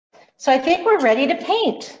So I think we're ready to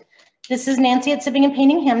paint. This is Nancy at Sipping and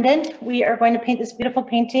Painting Hamden. We are going to paint this beautiful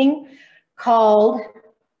painting called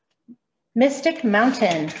Mystic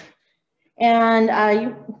Mountain. And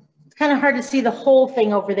it's kind of hard to see the whole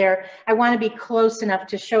thing over there. I want to be close enough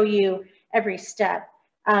to show you every step.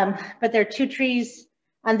 But there are two trees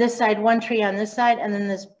on this side, one tree on this side, and then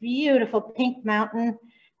this beautiful pink mountain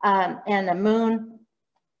and a moon.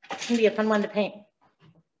 It's going to be a fun one to paint.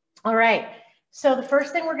 All right. So the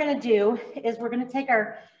first thing we're going to do is we're going to take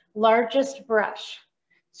our largest brush.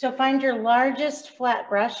 So find your largest flat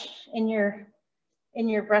brush in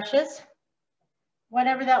your brushes.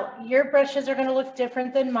 Whatever that, your brushes are going to look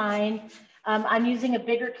different than mine. I'm using a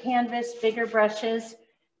bigger canvas, bigger brushes.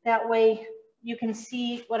 That way you can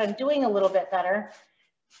see what I'm doing a little bit better.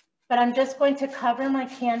 But I'm just going to cover my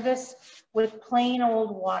canvas with plain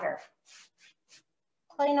old water.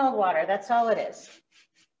 Plain old water, that's all it is.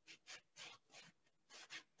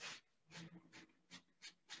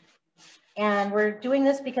 And we're doing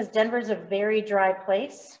this because Denver's a very dry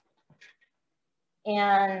place.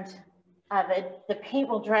 And the paint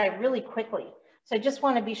will dry really quickly. So I just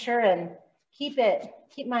want to be sure and keep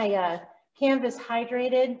my canvas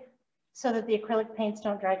hydrated so that the acrylic paints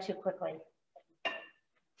don't dry too quickly.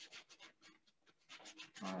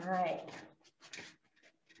 All right.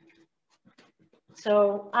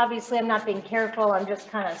 So obviously I'm not being careful. I'm just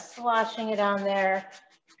kind of sloshing it on there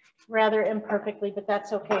rather imperfectly, but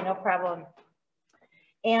that's okay, no problem.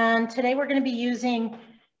 And today we're going to be using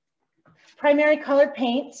primary colored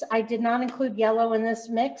paints. I did not include yellow in this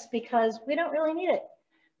mix because we don't really need it.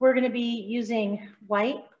 We're going to be using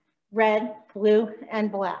white, red, blue, and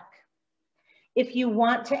black. If you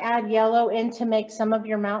want to add yellow in to make some of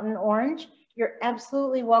your mountain orange, you're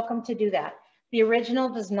absolutely welcome to do that. The original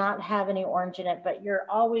does not have any orange in it, but you're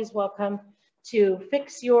always welcome to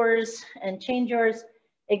fix yours and change yours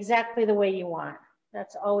exactly the way you want.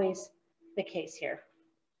 That's always the case here.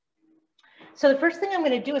 So the first thing I'm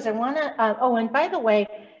going to do is I want to, oh, and by the way,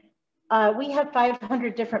 we have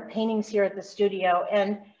 500 different paintings here at the studio,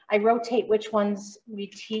 and I rotate which ones we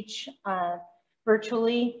teach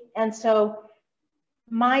virtually. And so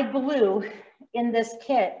my blue in this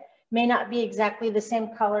kit may not be exactly the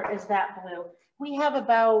same color as that blue. We have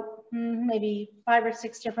about maybe 5 or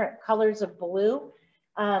 6 different colors of blue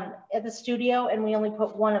at the studio, and we only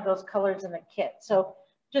put one of those colors in the kit. So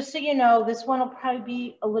just so you know, this one will probably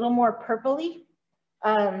be a little more purpley,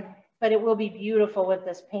 but it will be beautiful with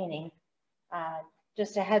this painting.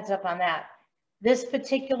 Just a heads up on that. This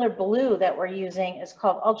particular blue that we're using is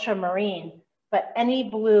called ultramarine, but any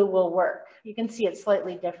blue will work. You can see it's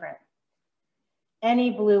slightly different.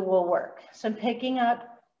 Any blue will work. So I'm picking up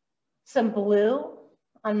some blue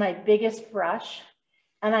on my biggest brush,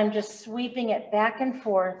 and I'm just sweeping it back and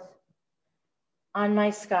forth on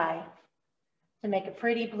my sky to make a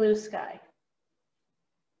pretty blue sky.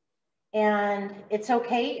 And it's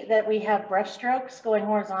okay that we have brush strokes going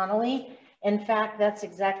horizontally. In fact, that's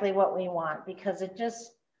exactly what we want because it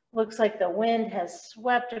just looks like the wind has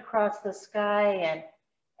swept across the sky and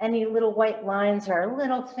any little white lines are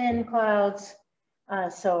little thin clouds.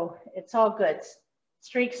 So it's all good.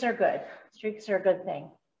 Streaks are good. Streaks are a good thing.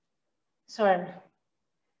 So I'm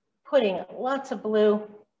putting lots of blue.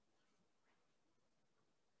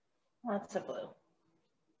 Lots of blue.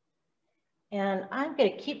 And I'm going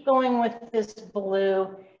to keep going with this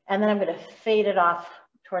blue, and then I'm going to fade it off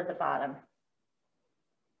toward the bottom.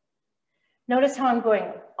 Notice how I'm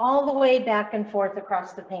going all the way back and forth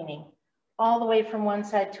across the painting, all the way from one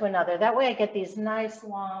side to another. That way I get these nice,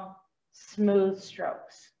 long, smooth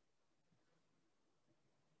strokes.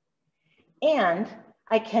 And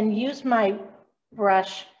I can use my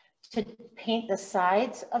brush to paint the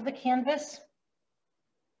sides of the canvas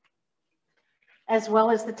as well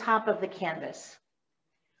as the top of the canvas.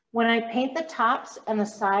 When I paint the tops and the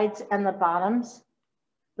sides and the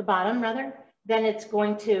bottom rather, then it's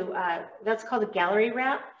going to, that's called a gallery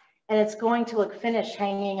wrap, and it's going to look finished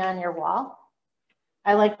hanging on your wall.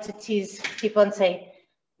 I like to tease people and say,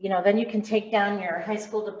 you know, then you can take down your high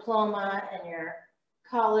school diploma and your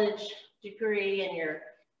college degree and your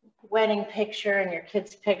wedding picture and your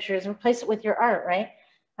kids' pictures and replace it with your art, right?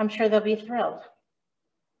 I'm sure they'll be thrilled.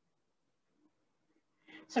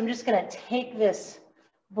 So I'm just going to take this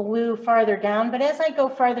blue farther down, but as I go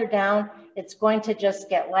farther down, it's going to just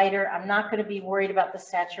get lighter. I'm not going to be worried about the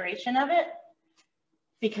saturation of it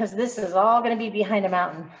because this is all going to be behind a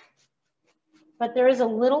mountain. But there is a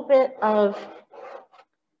little bit of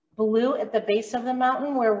blue at the base of the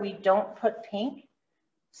mountain where we don't put pink.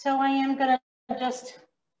 So I am going to just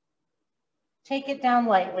take it down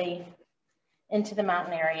lightly into the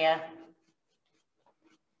mountain area.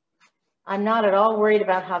 I'm not at all worried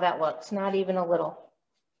about how that looks, not even a little.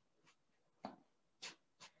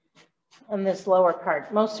 On this lower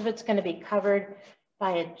part, most of it's going to be covered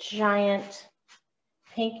by a giant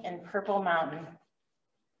pink and purple mountain.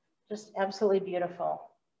 Just absolutely beautiful.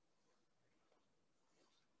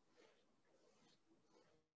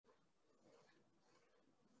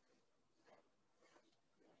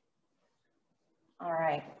 All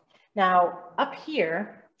right, now up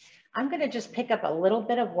here, I'm going to just pick up a little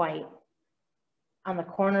bit of white on the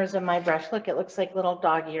corners of my brush. Look, it looks like little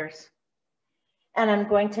dog ears. And I'm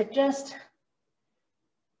going to just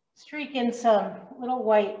streak in some little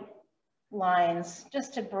white lines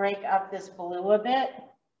just to break up this blue a bit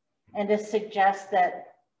and to suggest that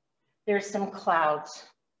there's some clouds.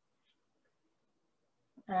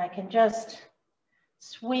 And I can just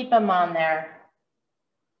sweep them on there.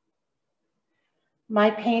 My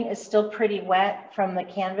paint is still pretty wet from the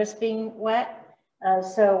canvas being wet.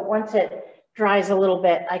 So once it dries a little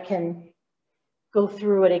bit, I can go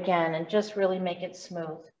through it again and just really make it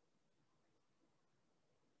smooth.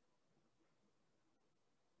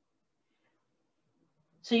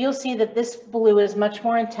 So you'll see that this blue is much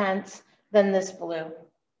more intense than this blue.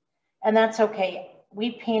 And that's okay.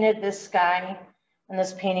 We painted this sky and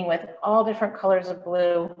this painting with all different colors of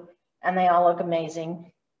blue, and they all look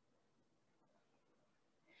amazing.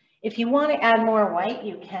 If you want to add more white,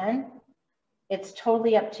 you can. It's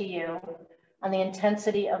totally up to you on the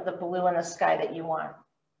intensity of the blue in the sky that you want.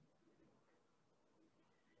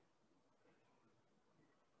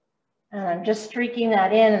 And I'm just streaking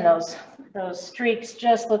that in, and those streaks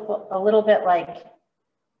just look a little bit like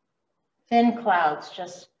thin clouds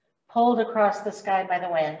just pulled across the sky by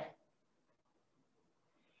the wind.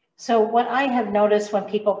 So what I have noticed when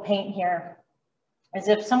people paint here is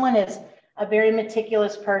if someone is a very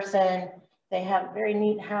meticulous person, they have a very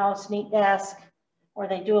neat house, neat desk, or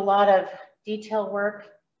they do a lot of detail work,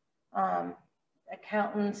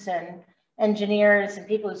 accountants and engineers and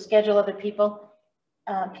people who schedule other people,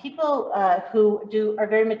 who are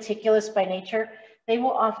very meticulous by nature, they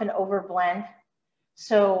will often overblend.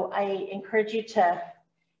 So I encourage you to,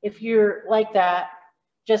 if you're like that,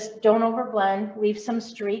 just don't overblend, leave some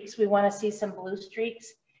streaks. We want to see some blue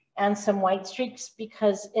streaks and some white streaks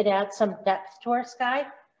because it adds some depth to our sky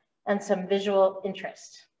and some visual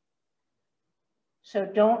interest. So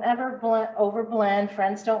don't ever overblend.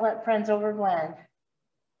 Friends don't let friends overblend.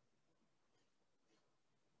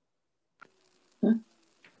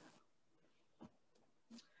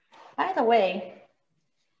 By the way,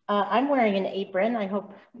 I'm wearing an apron. I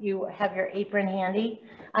hope you have your apron handy.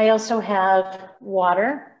 I also have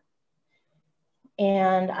water,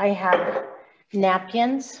 and I have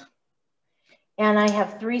napkins, and I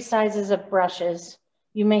have 3 sizes of brushes.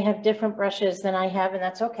 You may have different brushes than I have, and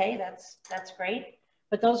that's okay. That's great.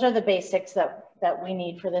 But those are the basics that we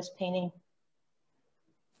need for this painting.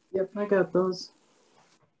 Yep, I got those.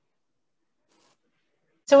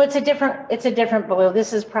 So it's a different blue.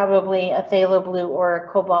 This is probably a phthalo blue or a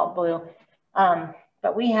cobalt blue.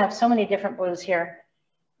 But we have so many different blues here,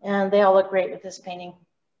 and they all look great with this painting.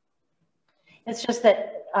 It's just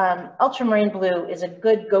that ultramarine blue is a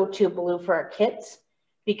good go-to blue for our kits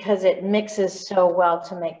because it mixes so well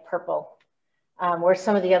to make purple, where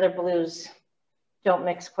some of the other blues don't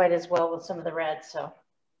mix quite as well with some of the reds. So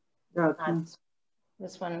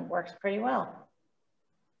this one works pretty well.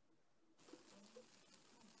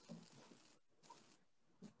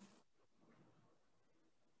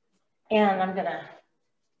 And I'm gonna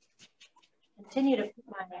continue to put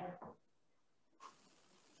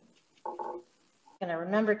gonna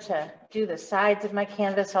remember to do the sides of my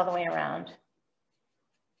canvas all the way around.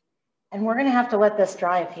 And we're gonna have to let this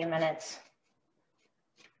dry a few minutes.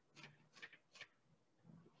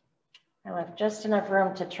 I left just enough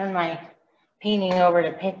room to turn my painting over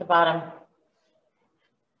to paint the bottom.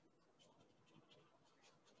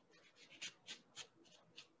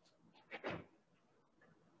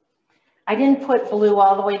 I didn't put blue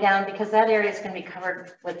all the way down because that area is going to be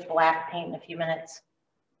covered with black paint in a few minutes.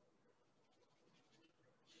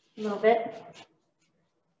 A little bit.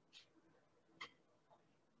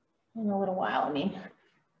 In a little while, I mean.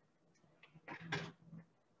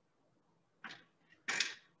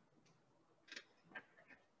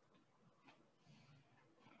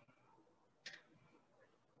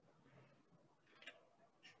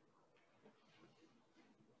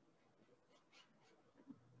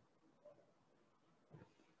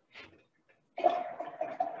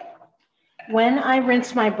 When I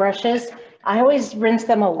rinse my brushes, I always rinse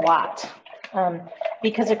them a lot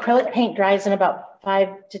because acrylic paint dries in about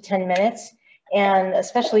 5 to 10 minutes, and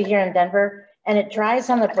especially here in Denver, and it dries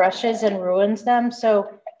on the brushes and ruins them.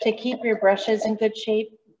 So To keep your brushes in good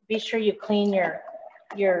shape, be sure you clean your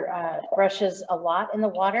brushes a lot in the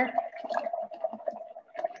water.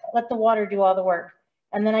 Let the water do all the work.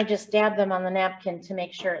 And then I just dab them on the napkin to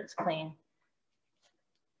make sure it's clean.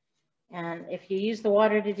 And if you use the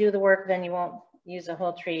water to do the work, then you won't use a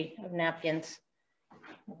whole tree of napkins.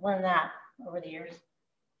 I've learned that over the years.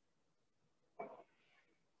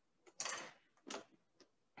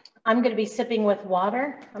 I'm going to be sipping with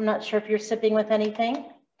water. I'm not sure if you're sipping with anything.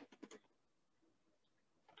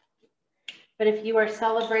 But if you are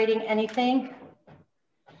celebrating anything,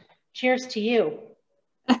 cheers to you.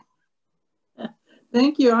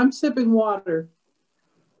 Thank you. I'm sipping water.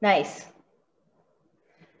 Nice.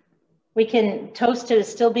 We can toast to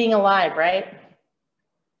still being alive, right?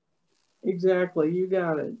 Exactly. You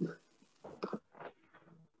got it.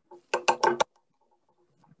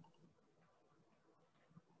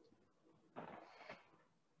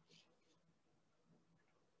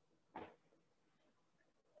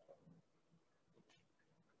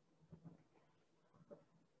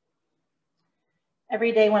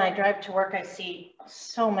 Every day when I drive to work, I see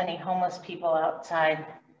so many homeless people outside.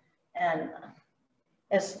 And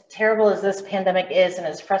as terrible as this pandemic is, and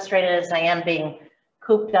as frustrated as I am being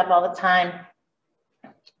cooped up all the time,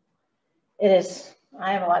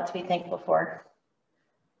 I have a lot to be thankful for.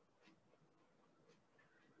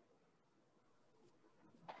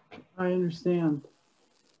 I understand.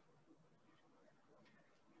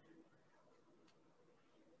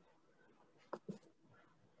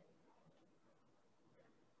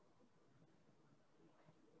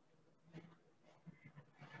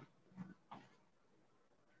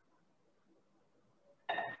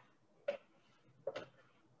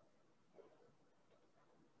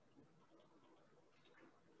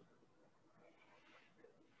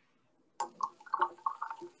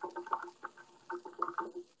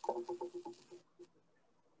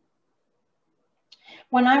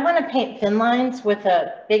 When I want to paint thin lines with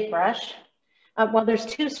a big brush, well, there's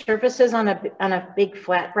two surfaces on a big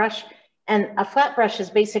flat brush, and a flat brush is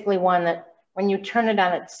basically one that when you turn it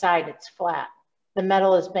on its side, it's flat. The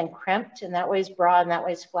metal has been crimped, and that way is broad and that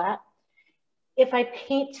way is flat. If I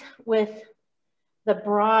paint with the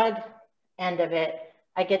broad end of it,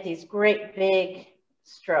 I get these great big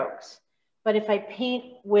strokes. But if I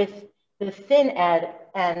paint with the thin end,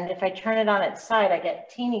 and if I turn it on its side, I get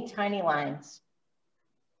teeny tiny lines.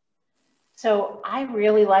 So I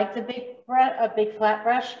really like the big flat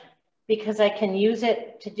brush because I can use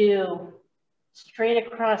it to do straight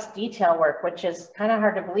across detail work, which is kind of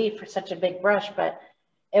hard to believe for such a big brush, but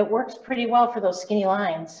it works pretty well for those skinny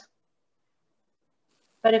lines.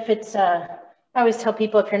 But if it's, I always tell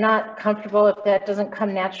people, if you're not comfortable, if that doesn't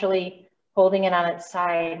come naturally holding it on its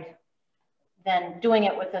side, then doing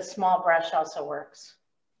it with a small brush also works.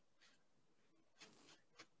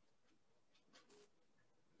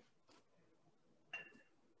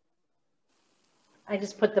 I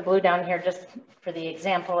just put the blue down here just for the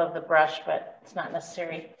example of the brush, but it's not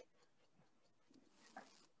necessary.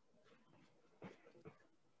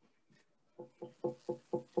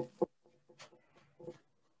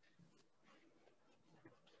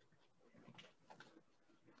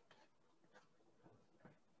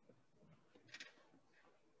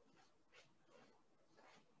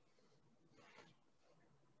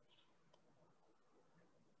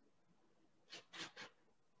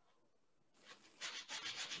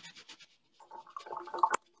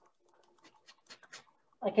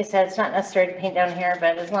 Like I said, it's not necessary to paint down here,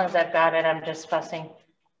 but as long as I've got it, I'm just fussing.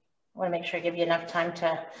 I want to make sure I give you enough time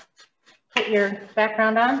to put your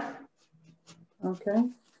background on. Okay.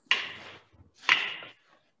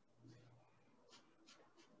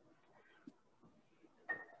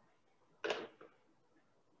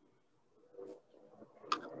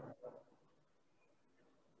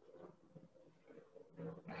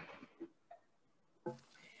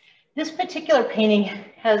 This particular painting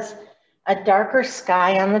has a darker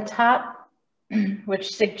sky on the top,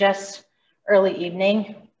 which suggests early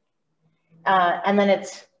evening. And then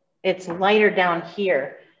it's lighter down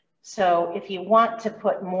here. So if you want to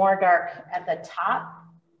put more dark at the top,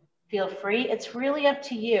 feel free. It's really up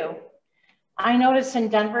to you. I notice in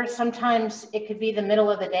Denver, sometimes it could be the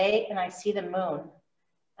middle of the day and I see the moon.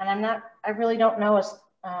 And I really don't know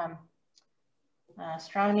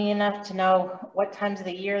astronomy enough to know what times of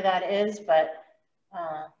the year that is, but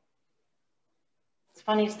it's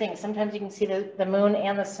funniest thing. Sometimes you can see the moon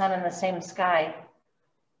and the sun in the same sky.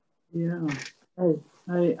 Yeah,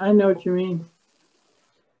 I know what you mean.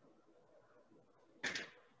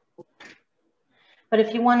 But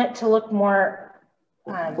if you want it to look more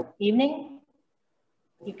evening,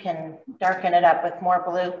 you can darken it up with more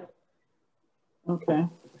blue. Okay.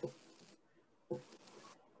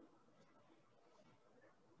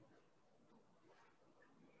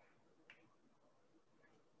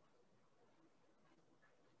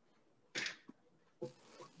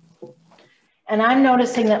 And I'm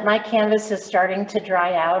noticing that my canvas is starting to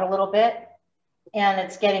dry out a little bit, and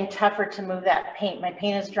it's getting tougher to move that paint. My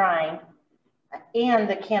paint is drying and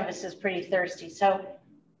the canvas is pretty thirsty. So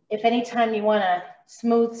if anytime you want to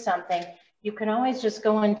smooth something, you can always just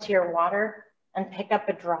go into your water and pick up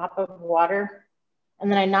a drop of water, and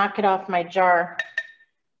then I knock it off my jar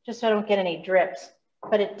just so I don't get any drips.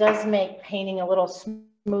 But it does make painting a little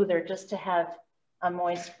smoother just to have a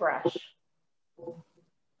moist brush.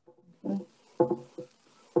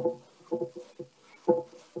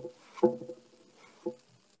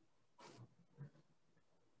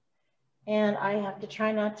 And I have to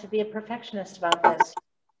try not to be a perfectionist about this.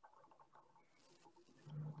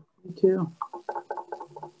 Me too.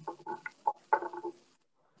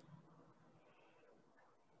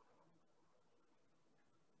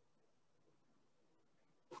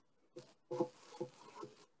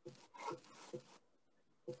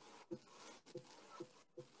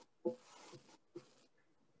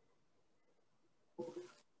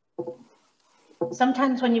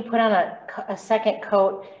 Sometimes when you put on a second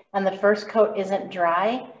coat and the first coat isn't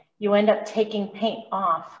dry, you end up taking paint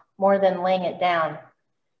off more than laying it down.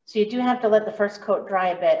 So you do have to let the first coat dry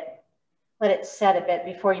a bit, let it set a bit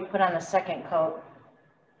before you put on the second coat.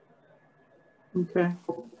 Okay.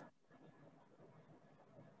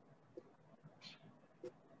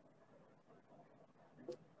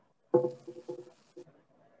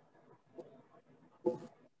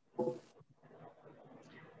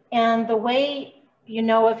 And the way you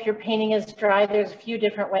know if your painting is dry, there's a few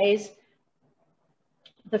different ways.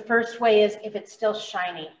 The first way is if it's still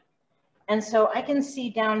shiny. And so I can see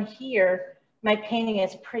down here, my painting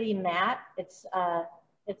is pretty matte. It's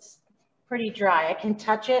pretty dry. I can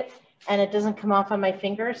touch it and it doesn't come off on my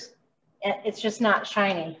fingers. It's just not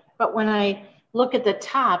shiny. But when I look at the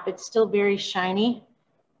top, it's still very shiny.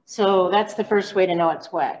 So that's the first way to know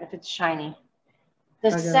it's wet, if it's shiny.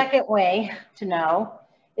 The second way to know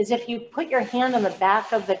is if you put your hand on the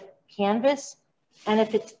back of the canvas and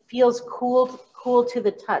if it feels cool to the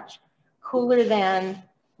touch, cooler than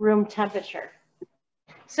room temperature.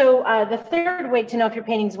 So the third way to know if your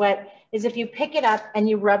painting's wet is if you pick it up and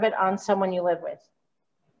you rub it on someone you live with.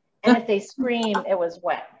 And if they scream, it was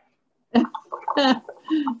wet. But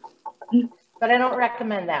I don't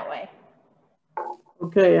recommend that way.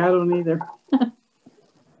 Okay, I don't either.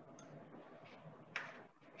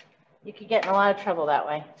 You could get in a lot of trouble that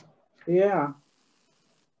way. Yeah.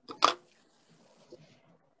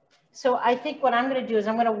 So I think what I'm going to do is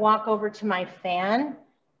I'm going to walk over to my fan.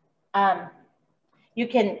 You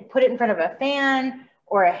can put it in front of a fan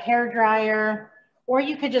or a hair dryer, or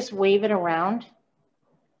you could just wave it around.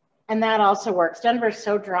 And that also works. Denver's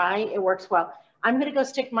so dry, it works well. I'm going to go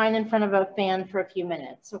stick mine in front of a fan for a few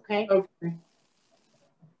minutes, okay? Okay.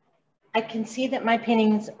 I can see that my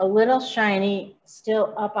painting's a little shiny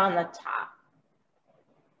still up on the top.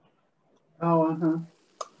 Oh, uh-huh.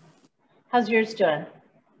 How's yours doing?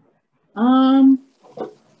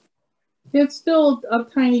 It's still a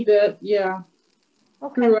tiny bit, yeah.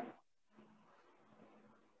 Okay.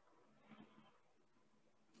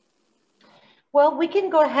 Well, we can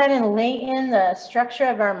go ahead and lay in the structure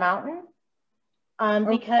of our mountain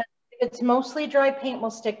because if it's mostly dry, paint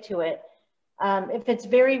will stick to it. If it's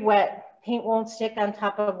very wet, paint won't stick on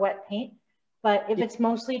top of wet paint. But if it's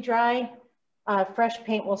mostly dry, fresh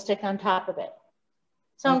paint will stick on top of it.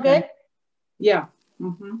 Sound good? Yeah.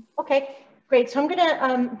 Mm-hmm. Okay, great. So I'm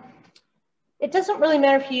gonna, it doesn't really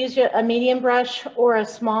matter if you use a medium brush or a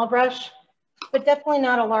small brush, but definitely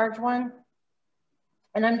not a large one.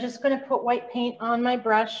 And I'm just gonna put white paint on my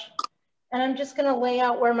brush and I'm just gonna lay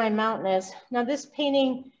out where my mountain is. Now this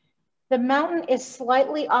painting, the mountain is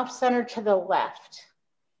slightly off center to the left.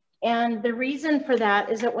 And the reason for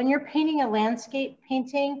that is that when you're painting a landscape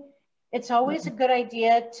painting, it's always a good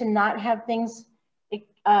idea to not have things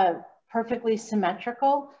perfectly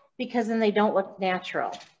symmetrical because then they don't look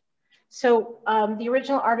natural. So the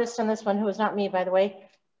original artist on this one, who was not me, by the way,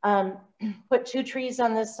 put 2 trees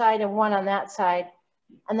on this side and 1 on that side.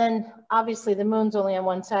 And then obviously the moon's only on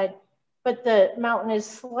one side, but the mountain is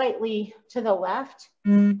slightly to the left.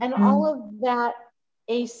 Mm-hmm. And all of that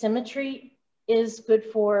asymmetry is good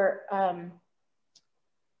for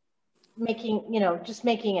making, just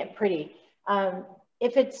making it pretty.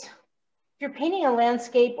 If you're painting a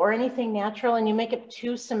landscape or anything natural and you make it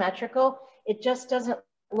too symmetrical, it just doesn't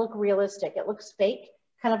look realistic. It looks fake,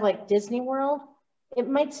 kind of like Disney World. It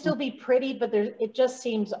might still be pretty, but it just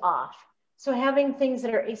seems off. So having things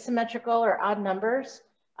that are asymmetrical or odd numbers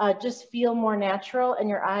just feel more natural and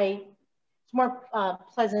your eye, it's more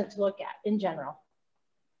pleasant to look at in general.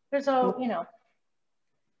 There's all,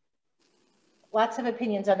 Lots of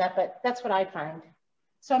opinions on that, but that's what I find.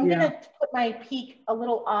 So I'm gonna put my peak a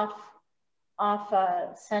little off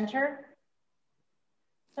center.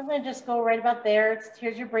 So I'm gonna just go right about there.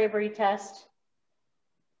 Here's your bravery test,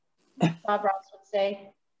 Bob Ross would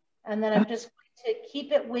say. And then I'm just going to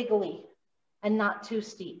keep it wiggly and not too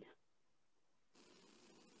steep.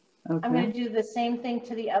 Okay. I'm gonna do the same thing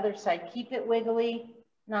to the other side. Keep it wiggly,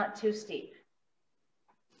 not too steep.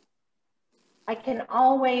 I can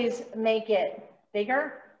always make it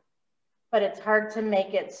bigger, but it's hard to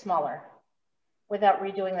make it smaller without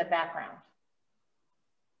redoing the background.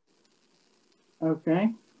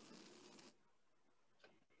 Okay.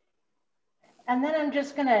 And then I'm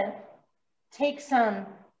just gonna take some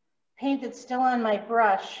paint that's still on my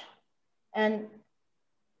brush and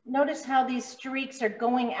notice how these streaks are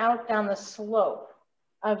going out down the slope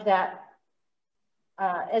of that,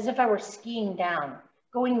 as if I were skiing down,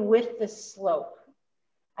 going with the slope.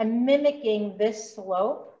 I'm mimicking this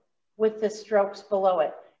slope with the strokes below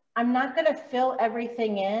it. I'm not gonna fill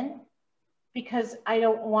everything in because I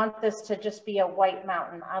don't want this to just be a white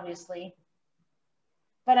mountain, obviously.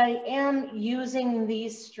 But I am using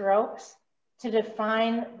these strokes to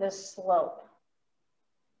define the slope.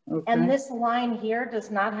 Okay. And this line here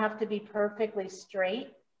does not have to be perfectly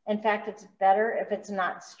straight. In fact, it's better if it's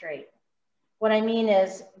not straight. What I mean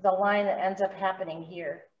is the line that ends up happening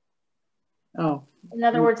here. Oh. In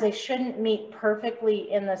other words, they shouldn't meet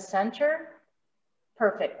perfectly in the center,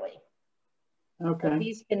 perfectly. Okay. But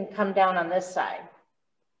these can come down on this side.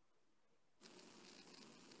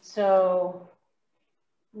 So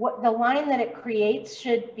what the line that it creates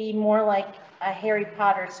should be more like a Harry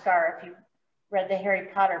Potter scar if you read the Harry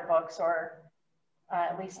Potter books, or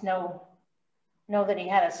at least know that he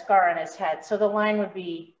had a scar on his head. So the line would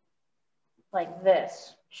be like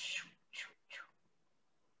this.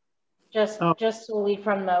 Just solely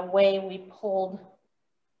from the way we pulled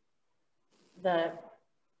the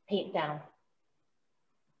paint down.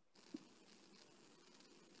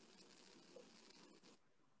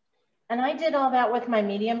 And I did all that with my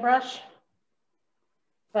medium brush,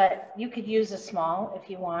 but you could use a small if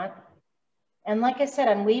you want. And like I said,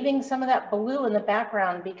 I'm leaving some of that blue in the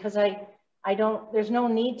background because there's no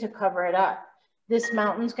need to cover it up. This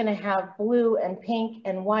mountain's gonna have blue and pink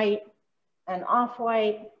and white and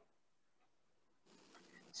off-white.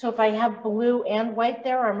 So if I have blue and white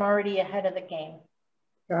there, I'm already ahead of the game.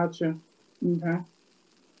 Gotcha. Okay.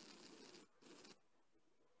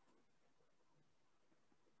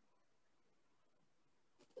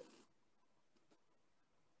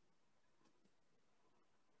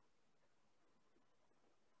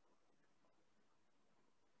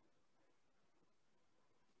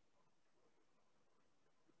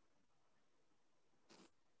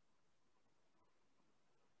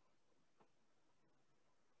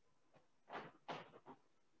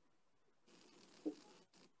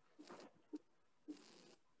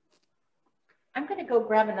 I'm going to go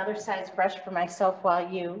grab another size brush for myself while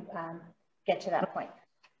you get to that point.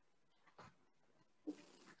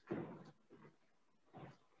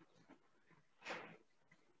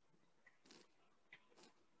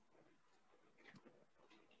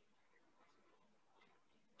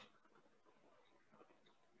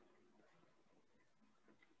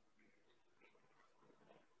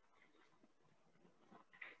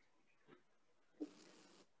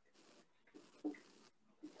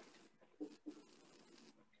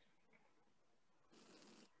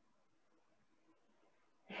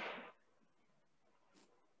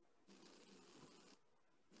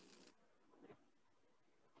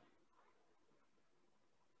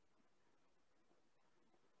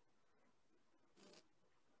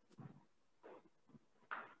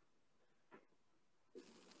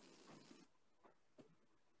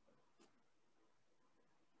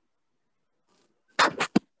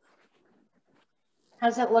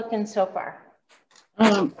 How's it looking so far?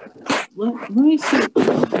 Let me see.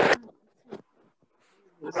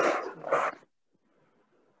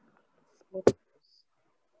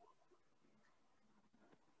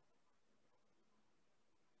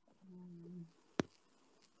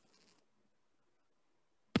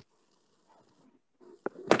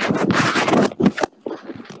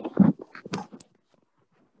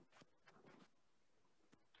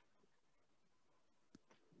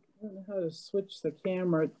 I don't know how to switch the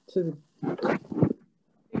camera to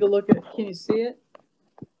take a look at. Can you see it?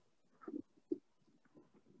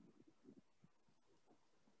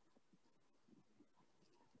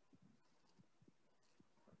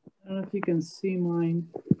 I don't know if you can see mine.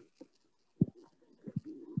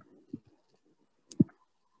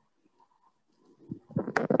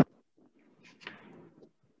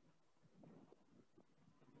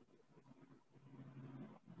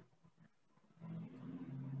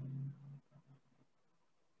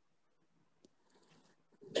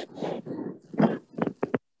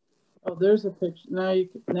 Oh, there's a picture.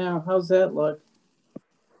 Now, how's that look?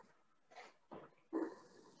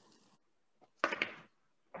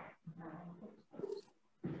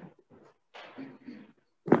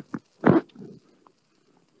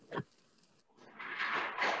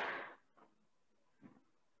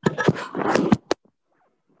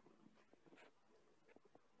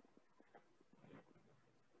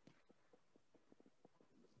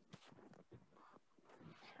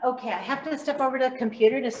 Okay, I have to step over to the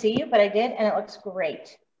computer to see you, but I did, and it looks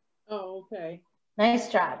great. Oh, okay. Nice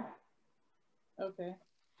job. Okay.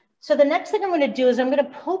 So the next thing I'm going to do is I'm going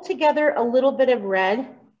to pull together a little bit of red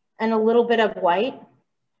and a little bit of white,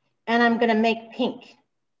 and I'm going to make pink.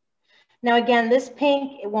 Now, again, this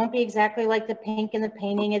pink, it won't be exactly like the pink in the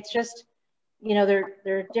painting. It's just, you know,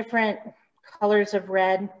 they're different colors of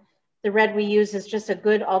red. The red we use is just a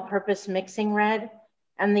good all-purpose mixing red.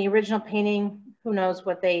 And the original painting, who knows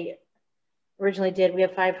what they originally did. We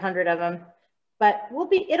have 500 of them, but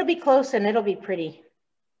it'll be close and it'll be pretty.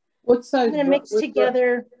 What size? I'm going to mix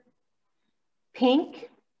together pink.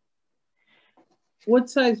 What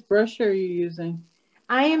size brush are you using?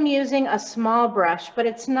 I am using a small brush, but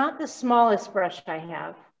it's not the smallest brush I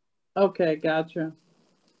have. Okay, gotcha.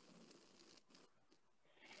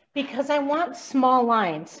 Because I want small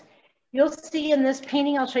lines. You'll see in this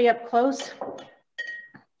painting, I'll show you up close.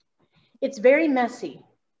 It's very messy.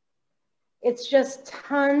 It's just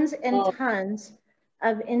tons and tons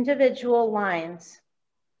of individual lines.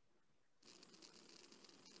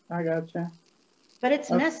 I gotcha. But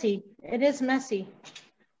it's messy. It is messy.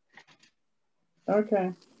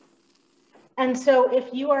 Okay. And so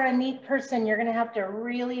if you are a neat person, you're going to have to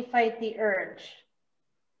really fight the urge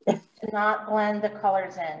to not blend the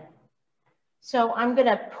colors in. So I'm going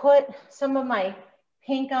to put some of my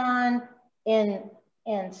pink on in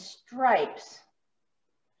stripes,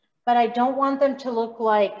 but I don't want them to look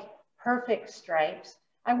like perfect stripes.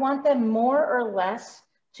 I want them more or less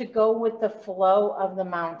to go with the flow of the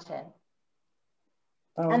mountain.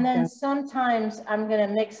 Okay. And then sometimes I'm going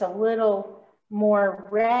to mix a little more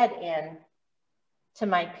red in to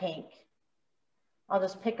my pink. I'll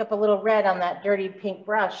just pick up a little red on that dirty pink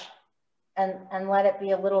brush and let it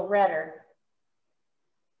be a little redder.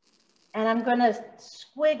 And I'm going to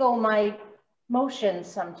squiggle my motions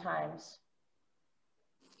sometimes.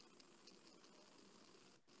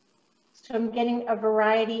 So I'm getting a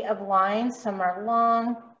variety of lines. Some are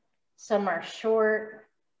long, some are short,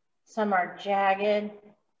 some are jagged,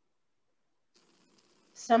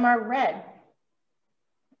 some are red.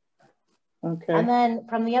 Okay. And then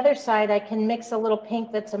from the other side, I can mix a little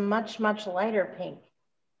pink that's a much, much lighter pink.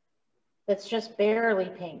 That's just barely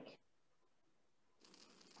pink.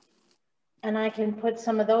 And I can put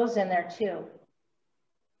some of those in there too.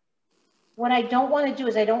 What I don't want to do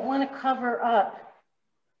is I don't want to cover up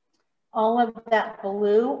all of that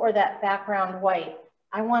blue or that background white.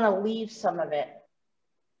 I want to leave some of it.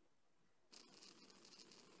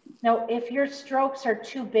 Now, if your strokes are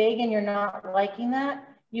too big and you're not liking that,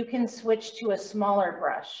 you can switch to a smaller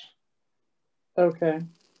brush. Okay.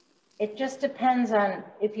 It just depends on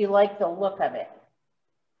if you like the look of it.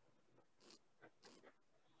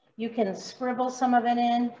 You can scribble some of it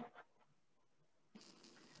in.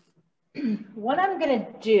 What I'm going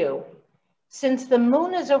to do, since the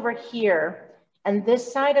moon is over here and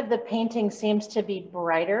this side of the painting seems to be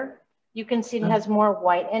brighter, you can see it has more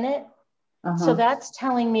white in it. So that's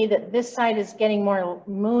telling me that this side is getting more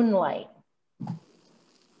moonlight.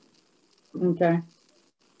 Okay.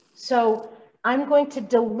 So I'm going to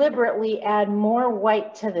deliberately add more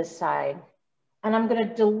white to this side, and I'm going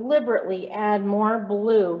to deliberately add more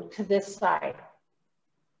blue to this side.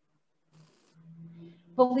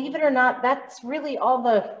 Believe it or not, that's really all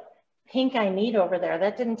the pink I need over there.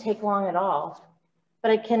 That didn't take long at all.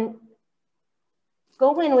 But I can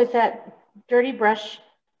go in with that dirty brush,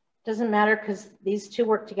 doesn't matter because these two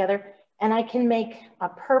work together, and I can make a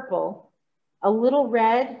purple, a little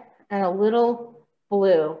red, and a little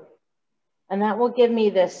blue. And that will give me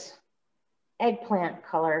this eggplant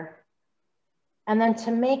color. And then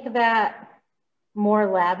to make that more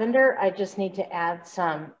lavender, I just need to add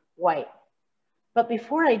some white. But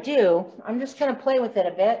before I do, I'm just going to play with it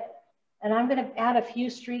a bit, and I'm going to add a few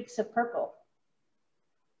streaks of purple.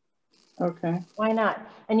 Okay. Why not?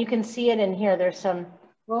 And you can see it in here. There's some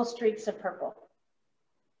little streaks of purple.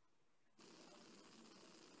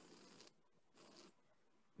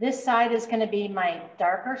 This side is going to be my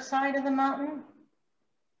darker side of the mountain.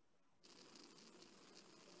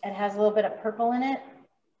 It has a little bit of purple in it.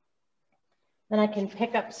 Then I can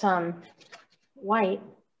pick up some white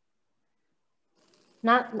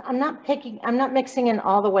I'm not mixing in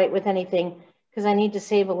all the white with anything because I need to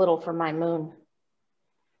save a little for my moon.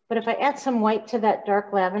 But if I add some white to that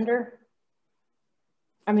dark lavender,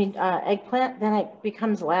 eggplant, then it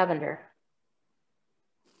becomes lavender.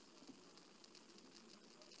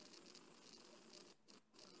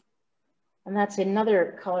 And that's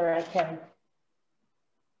another color I can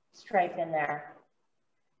stripe in there.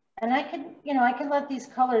 And I can let these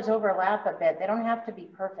colors overlap a bit. They don't have to be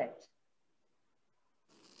perfect.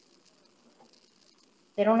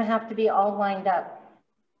 They don't have to be all lined up.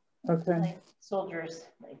 Okay. Like soldiers.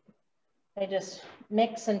 They just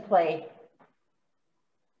mix and play.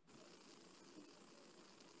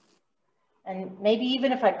 And maybe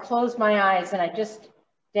even if I close my eyes and I just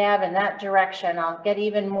dab in that direction, I'll get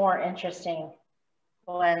even more interesting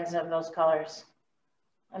blends of those colors.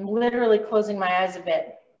 I'm literally closing my eyes a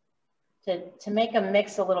bit to make them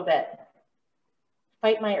mix a little bit.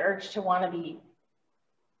 Fight my urge to want to be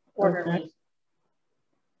orderly. Okay.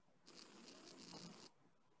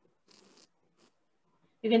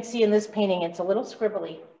 You can see in this painting, it's a little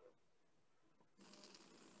scribbly.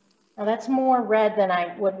 Now that's more red than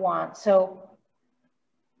I would want. So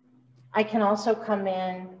I can also come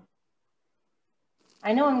in.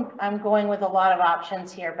 I know I'm going with a lot of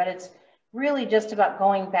options here, but it's really just about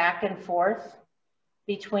going back and forth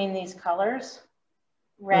between these colors,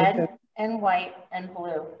 red okay. and white and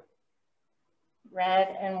blue,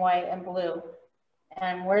 red and white and blue.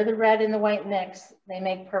 And where the red and the white mix, they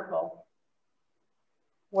make purple.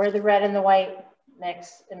 Where the red and the white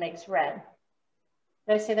mix, it makes red.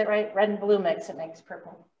 Did I say that right? Red and blue mix, it makes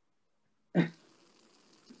purple.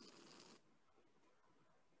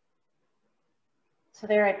 So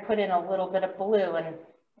there I put in a little bit of blue, and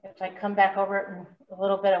if I come back over it and a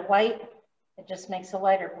little bit of white, it just makes a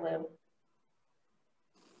lighter blue.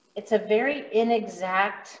 It's a very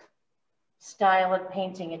inexact style of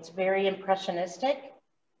painting. It's very impressionistic.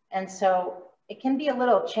 And so it can be a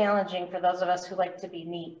little challenging for those of us who like to be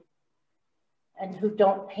neat and who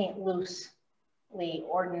don't paint loosely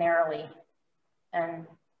ordinarily. And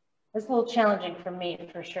it's a little challenging for me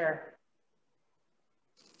for sure.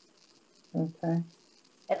 Okay.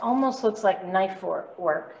 It almost looks like knife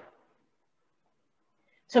work.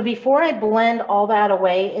 So before I blend all that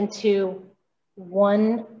away into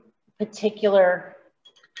one particular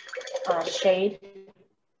shade,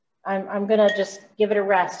 I'm gonna just give it a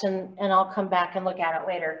rest and I'll come back and look at it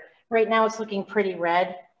later. Right now it's looking pretty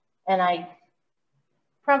red and I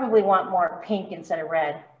probably want more pink instead of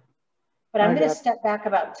red. But I'm gonna step back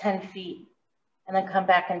about 10 feet and then come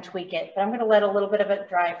back and tweak it. But I'm gonna let a little bit of it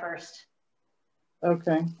dry first.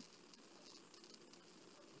 Okay.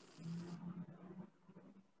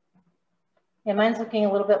 Yeah, mine's looking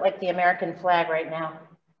a little bit like the American flag right now,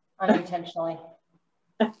 unintentionally.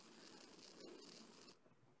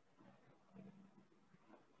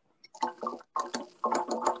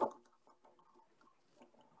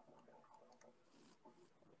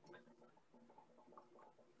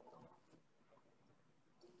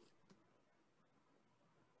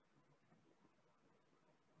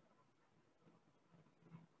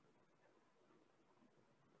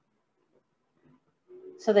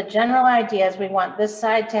 So the general idea is we want this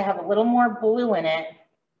side to have a little more blue in it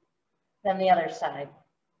than the other side.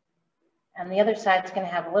 And the other side's going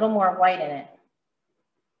to have a little more white in it.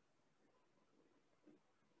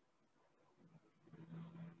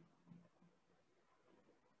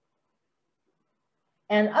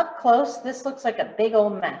 And up close, this looks like a big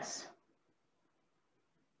old mess.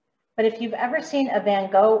 But if you've ever seen a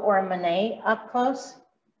Van Gogh or a Monet up close,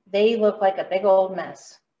 they look like a big old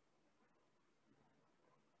mess.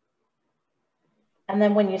 And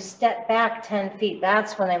then when you step back 10 feet,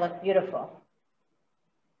 that's when they look beautiful.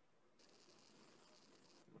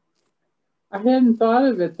 I hadn't thought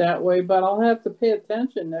of it that way, but I'll have to pay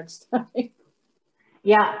attention next time.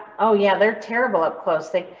 Yeah. Oh, yeah. They're terrible up close.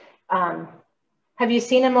 They, have you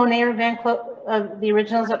seen a Monet or Van Gogh, the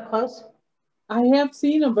originals up close? I have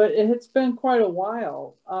seen them, but it's been quite a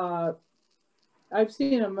while. I've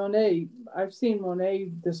seen a Monet. I've seen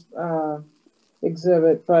Monet this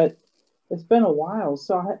exhibit, but it's been a while,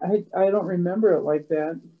 so I don't remember it like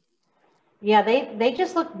that. Yeah, they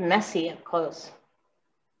just look messy up close.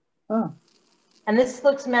 Huh. And this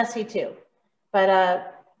looks messy too,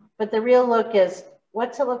 but the real look is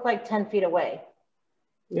what's it look like 10 feet away?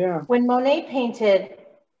 Yeah. When Monet painted,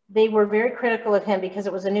 they were very critical of him because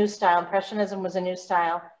it was a new style. Impressionism was a new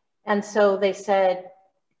style. And so they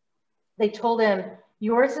told him,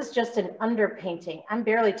 yours is just an underpainting. I'm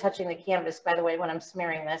barely touching the canvas, by the way, when I'm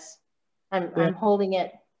smearing this. I'm holding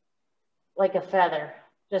it like a feather,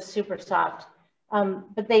 just super soft.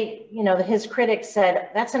 But they, you know, his critics said,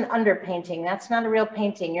 that's an underpainting. That's not a real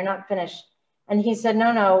painting. You're not finished. And he said,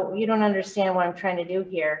 no, no, you don't understand what I'm trying to do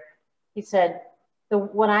here. He said,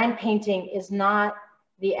 what I'm painting is not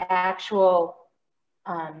the actual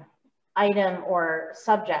item or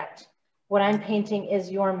subject. What I'm painting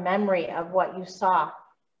is your memory of what you saw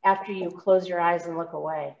after you close your eyes and look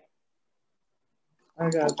away. I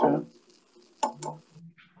gotcha.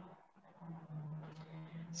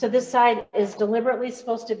 So this side is deliberately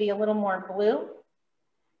supposed to be a little more blue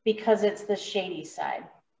because it's the shady side.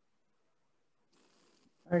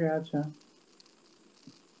 I gotcha.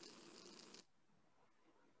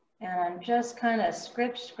 And I'm just kind of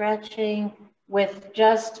scratching with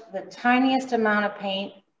just the tiniest amount of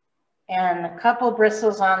paint and a couple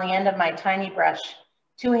bristles on the end of my tiny brush.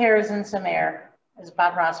 2 hairs and some air, as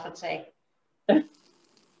Bob Ross would say.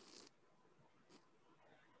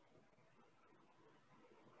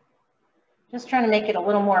 Just trying to make it a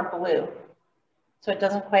little more blue so it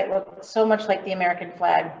doesn't quite look so much like the American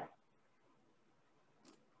flag.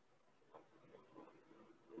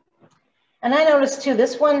 And I noticed too,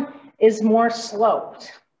 this one is more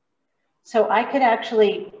sloped. So I could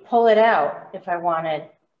actually pull it out if I wanted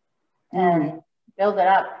and build it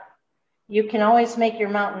up. You can always make your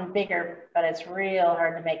mountain bigger, but it's real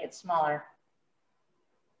hard to make it smaller.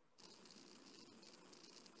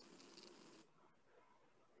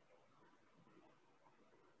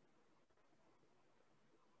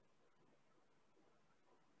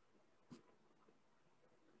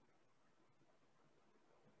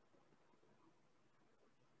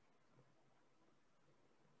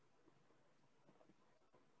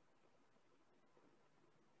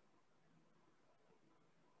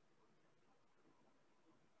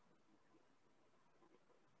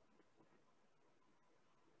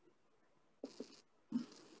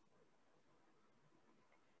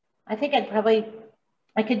 I think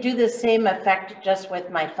I could do the same effect just with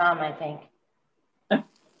my thumb, I think.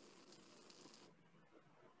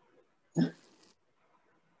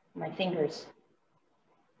 My fingers.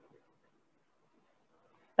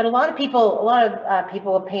 But a lot of people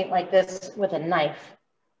will paint like this with a knife.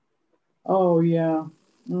 Oh, yeah.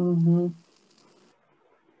 Mm-hmm.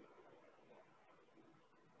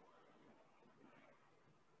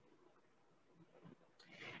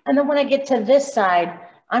 And then when I get to this side,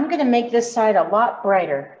 I'm going to make this side a lot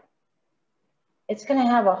brighter. It's going to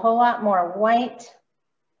have a whole lot more white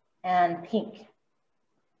and pink.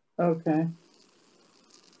 Okay.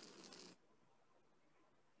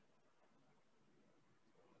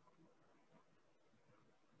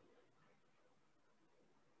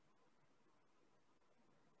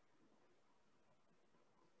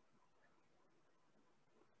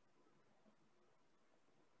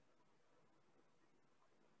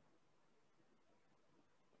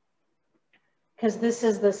 Because this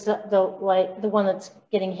is the one that's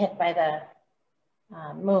getting hit by the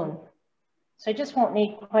moon. So I just won't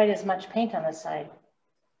need quite as much paint on this side.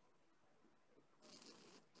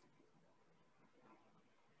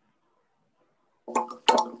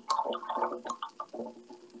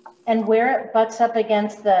 And where it butts up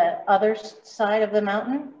against the other side of the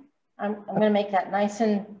mountain, I'm going to make that nice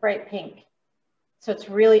and bright pink. So it's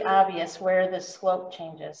really obvious where the slope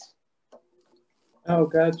changes. Oh,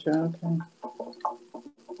 gotcha. Okay.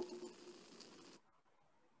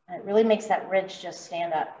 And it really makes that ridge just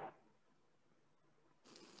stand up.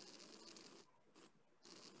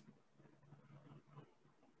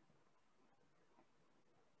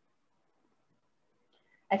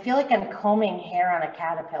 I feel like I'm combing hair on a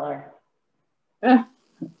caterpillar. A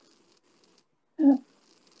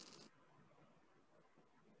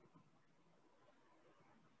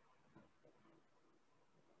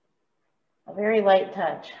very light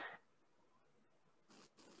touch.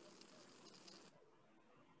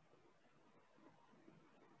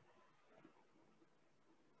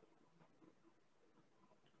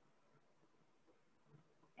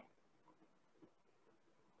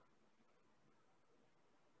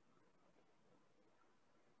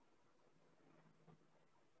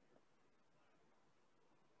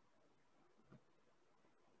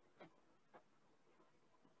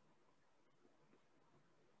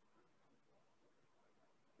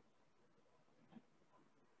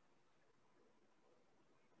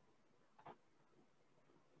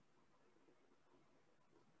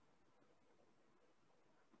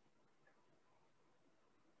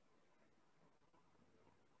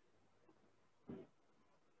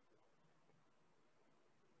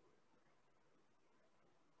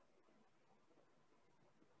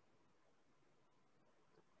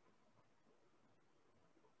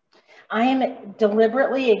 I am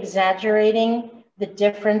deliberately exaggerating the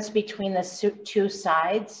difference between the two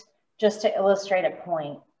sides just to illustrate a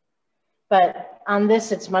point. But on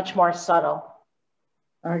this, it's much more subtle.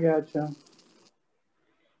 I gotcha.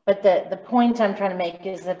 But the point I'm trying to make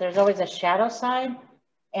is that there's always a shadow side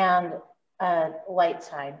and a light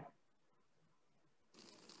side.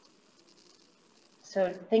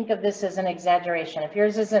 So think of this as an exaggeration. If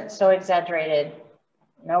yours isn't so exaggerated,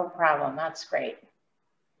 no problem, that's great.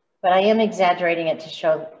 But I am exaggerating it to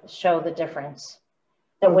show the difference.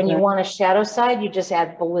 That Okay. when you want a shadow side, you just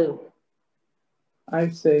add blue. I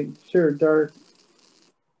see, sure, dark.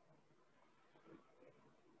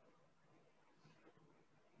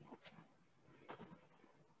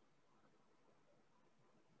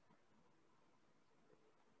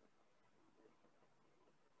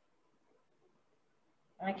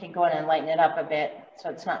 I can go in and lighten it up a bit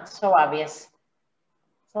so it's not so obvious.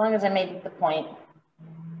 As long as I made the point.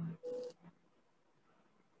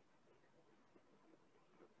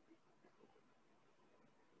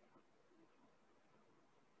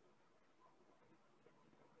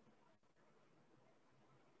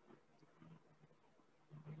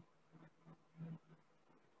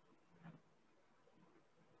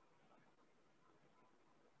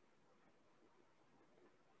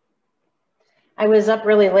 I was up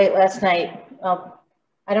really late last night. Well,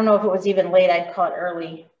 I don't know if it was even late, I'd call it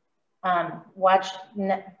early.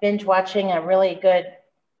 Binge watching a really good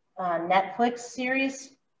Netflix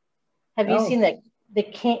series. Have you seen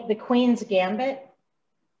the Queen's Gambit?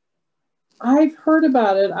 I've heard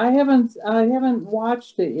about it. I haven't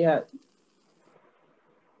watched it yet.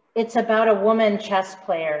 It's about a woman chess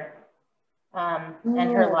player and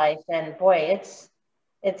her life. And boy,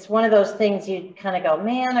 it's one of those things you kind of go,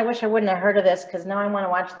 man, I wish I wouldn't have heard of this because now I want to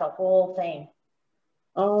watch the whole thing.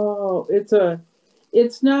 Oh,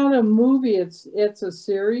 it's not a movie, it's a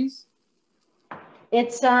series.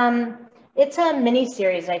 It's a mini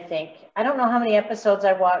series, I think. I don't know how many episodes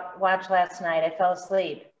I watched last night. I fell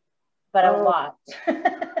asleep, but a lot.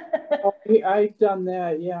 I've done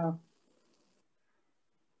that, yeah.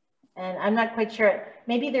 And I'm not quite sure.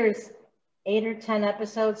 Maybe there's 8 or 10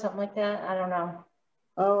 episodes, something like that. I don't know.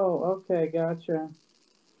 Oh, okay, gotcha.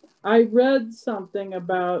 I read something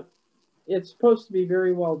about it's supposed to be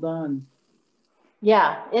very well done.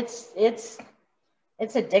 Yeah, it's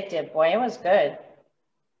addictive, boy. It was good.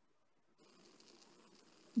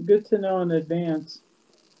 Good to know in advance.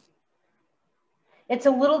 It's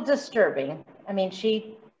a little disturbing. I mean,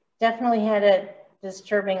 she definitely had a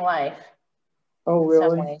disturbing life. Oh, in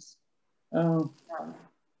some really? ways. Oh.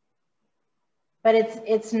 But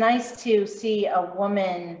it's nice to see a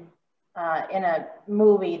woman in a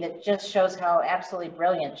movie that just shows how absolutely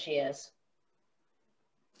brilliant she is.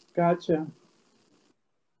 Gotcha.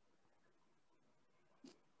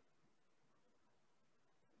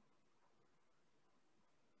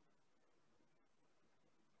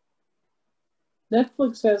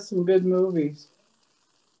 Netflix has some good movies.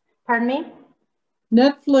 Pardon me?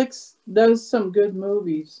 Netflix does some good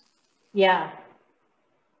movies. Yeah.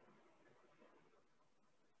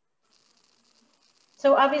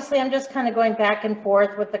 So obviously I'm just kind of going back and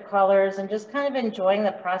forth with the colors and just kind of enjoying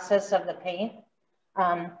the process of the paint.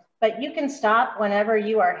 But you can stop whenever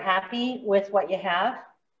you are happy with what you have.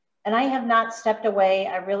 And I have not stepped away.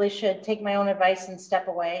 I really should take my own advice and step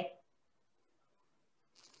away.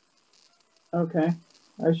 Okay,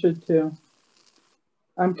 I should too.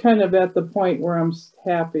 I'm kind of at the point where I'm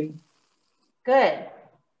happy. Good.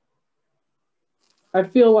 I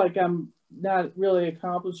feel like I'm not really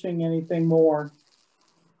accomplishing anything more.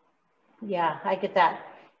 Yeah, I get that.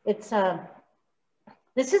 It's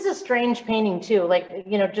this is a strange painting too. Like,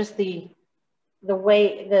 you know, just the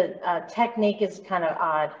way the technique is kind of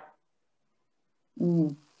odd.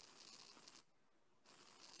 Mm.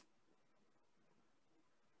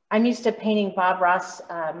 I'm used to painting Bob Ross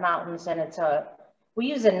mountains, and we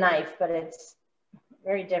use a knife, but it's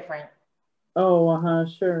very different. Oh,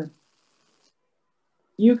 sure.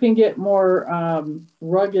 You can get more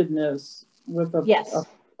ruggedness with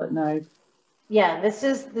a knife. Yeah, this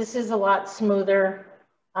is a lot smoother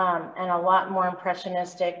and a lot more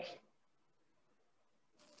impressionistic.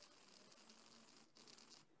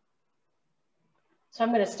 So I'm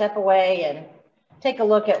going to step away and take a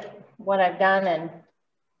look at what I've done and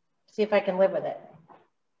see if I can live with it.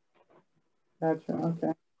 Gotcha,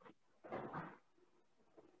 okay.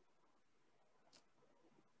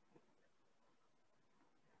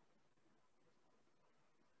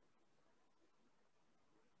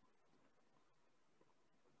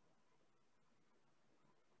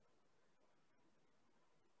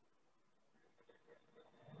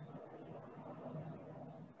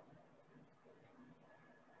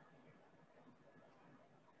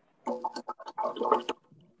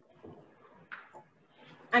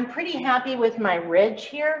 I'm pretty happy with my ridge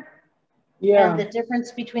here. Yeah. And the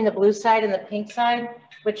difference between the blue side and the pink side,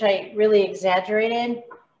 which I really exaggerated,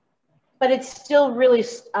 but it's still really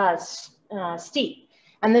steep.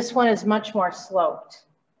 And this one is much more sloped.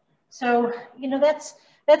 So, you know, that's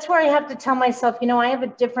where I have to tell myself, you know, I have a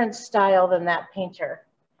different style than that painter.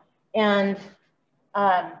 And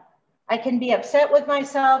I can be upset with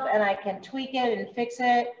myself and I can tweak it and fix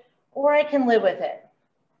it, or I can live with it.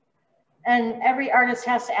 And every artist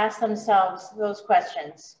has to ask themselves those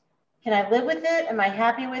questions. Can I live with it? Am I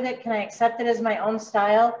happy with it? Can I accept it as my own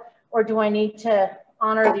style? Or do I need to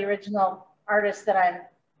honor the original artist that I'm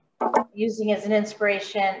using as an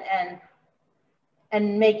inspiration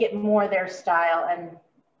and make it more their style and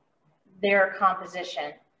their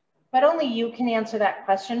composition? But only you can answer that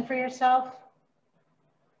question for yourself.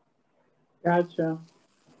 Gotcha.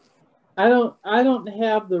 I don't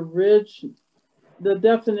have the ridge, the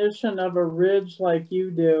definition of a ridge like you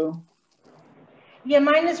do. Yeah,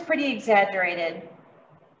 mine is pretty exaggerated.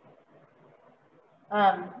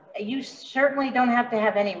 You certainly don't have to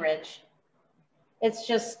have any ridge. It's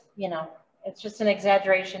just, you know, it's just an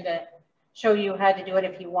exaggeration to show you how to do it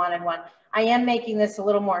if you wanted one. I am making this a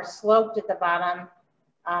little more sloped at the bottom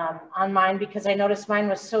on mine because I noticed mine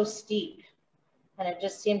was so steep and it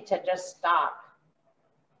just seemed to just stop.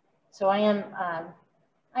 So I am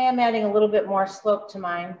adding a little bit more slope to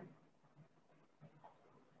mine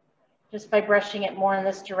just by brushing it more in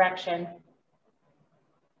this direction.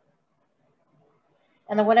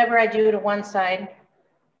 And then whatever I do to one side,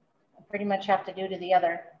 I pretty much have to do to the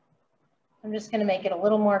other. I'm just going to make it a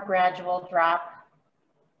little more gradual drop.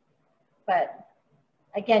 But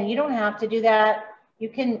again, you don't have to do that. You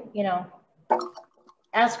can, you know,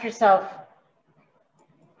 ask yourself,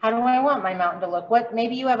 how do I want my mountain to look? What,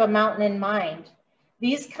 maybe you have a mountain in mind.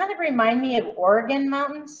 These kind of remind me of Oregon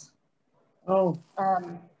mountains. Oh.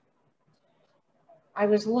 I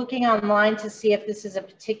was looking online to see if this is a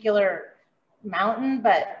particular mountain,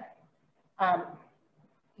 but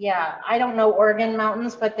yeah, I don't know Oregon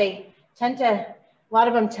mountains, but they tend to, a lot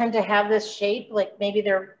of them tend to have this shape, like maybe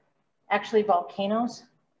they're actually volcanoes.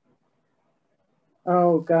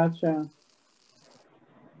 Oh, gotcha.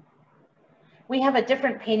 We have a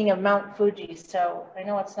different painting of Mount Fuji, so I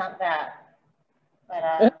know it's not that,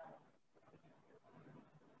 but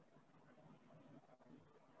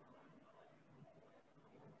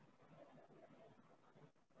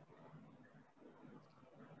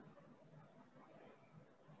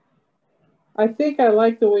I think I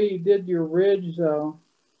like the way you did your ridge though.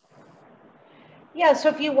 yeah, so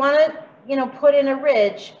if you want to, you know, put in a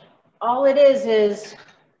ridge, all it is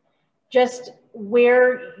just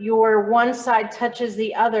where your one side touches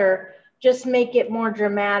the other, just make it more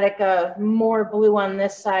dramatic of more blue on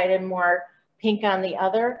this side and more pink on the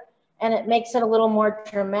other. And it makes it a little more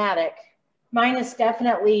dramatic. Mine is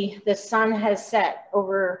definitely, the sun has set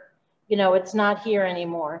over, you know, it's not here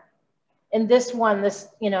anymore. And this one, this,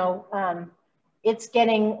 you know, it's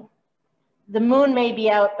getting, the moon may be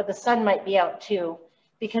out, but the sun might be out too,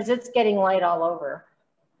 because it's getting light all over.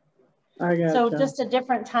 I gotcha. So just a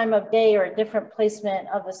different time of day or a different placement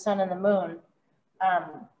of the sun and the moon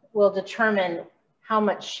will determine how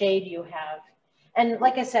much shade you have. And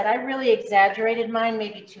like I said, I really exaggerated mine,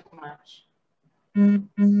 maybe too much.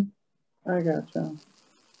 I gotcha.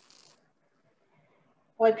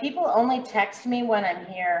 Boy, people only text me when I'm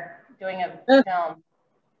here doing a film,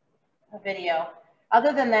 a video.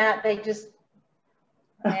 Other than that, they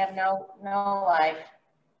have no life.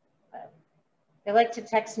 But they like to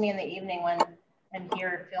text me in the evening when I'm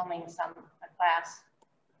here filming a class.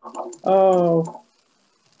 Oh.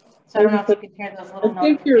 So I don't know if you could hear those little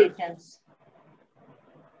notifications.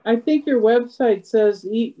 I think your website says,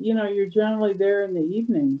 you know, you're generally there in the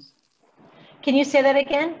evenings. Can you say that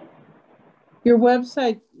again? Your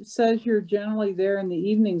website says you're generally there in the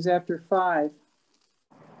evenings after 5.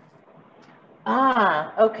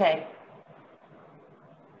 Ah, okay.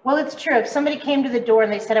 Well, it's true. If somebody came to the door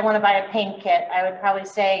and they said, I want to buy a paint kit, I would probably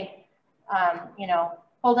say, you know,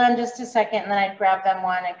 hold on just a second, and then I'd grab them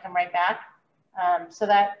one and come right back. So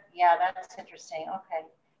that, yeah, that's interesting. Okay.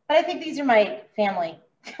 But I think these are my family.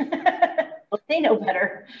 They know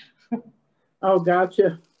better. Oh,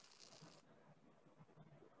 gotcha.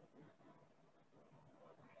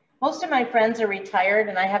 Most of my friends are retired,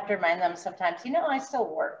 and I have to remind them sometimes, you know, I still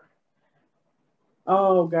work.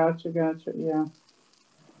 Oh, gotcha, gotcha, yeah.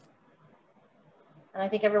 And I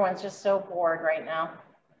think everyone's just so bored right now.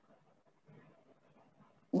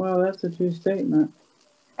 Well, that's a true statement.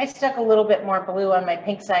 I stuck a little bit more blue on my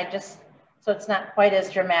pink side just so it's not quite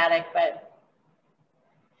as dramatic, but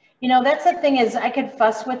You know, that's the thing is I could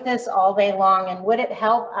fuss with this all day long, and would it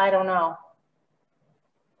help? I don't know.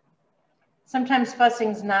 Sometimes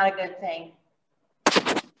fussing's not a good thing.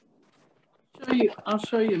 I'll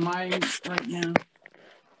show you mine right now.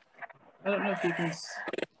 I don't know if you can.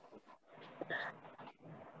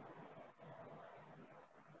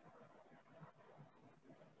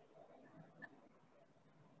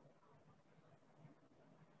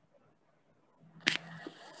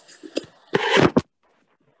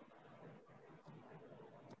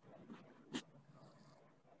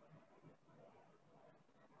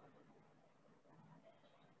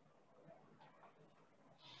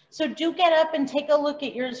 So do get up and take a look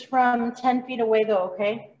at yours from 10 feet away though,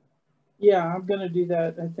 okay? Yeah, I'm gonna do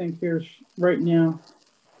that. I think here's right now.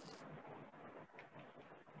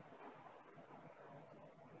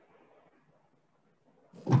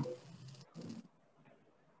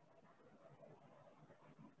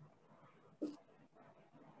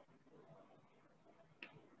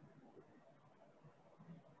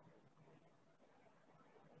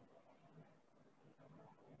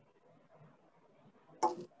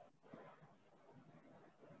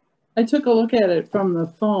 I took a look at it from the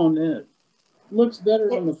phone, and it looks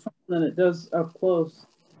better on the phone than it does up close.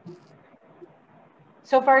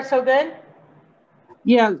 So far, so good?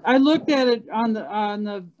 Yeah, I looked at it on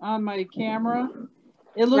my camera.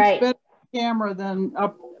 It looks better on camera than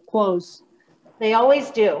up close. They always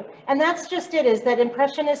do. And that's just it, is that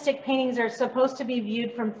impressionistic paintings are supposed to be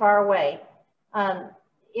viewed from far away.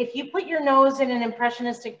 If you put your nose in an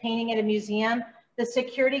impressionistic painting at a museum, the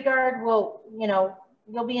security guard will, you know,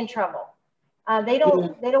 you'll be in trouble. They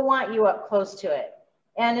don't want you up close to it.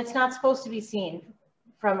 And it's not supposed to be seen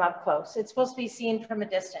from up close. It's supposed to be seen from a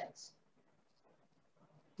distance.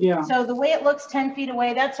 Yeah. So the way it looks 10 feet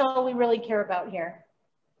away, that's all we really care about here.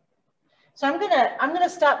 So I'm gonna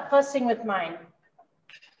stop fussing with mine.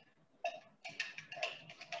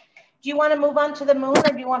 Do you want to move on to the moon,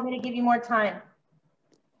 or do you want me to give you more time?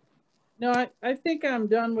 No, I think I'm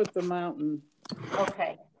done with the mountain.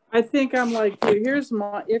 Okay. I think I'm like you. Here's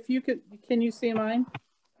my, if you could, can you see mine?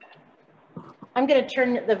 I'm going to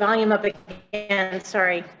turn the volume up again.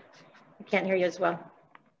 Sorry, I can't hear you as well.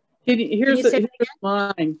 Here's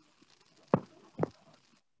mine.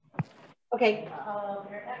 Okay.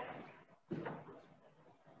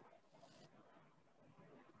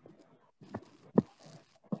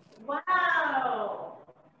 Wow.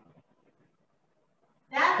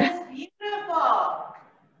 That is beautiful.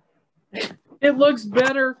 It looks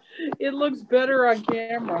better. It looks better on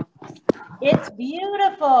camera. It's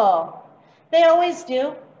beautiful. They always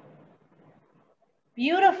do.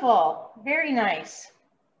 Beautiful. Very nice.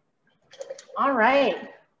 All right.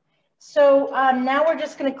 So now we're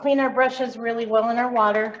just going to clean our brushes really well in our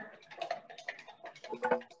water.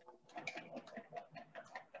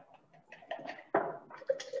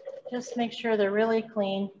 Just make sure they're really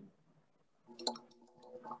clean.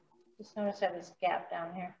 Just notice I have this gap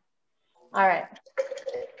down here. All right.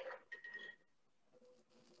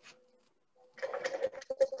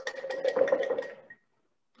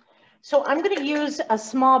 So I'm going to use a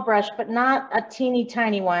small brush, but not a teeny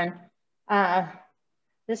tiny one.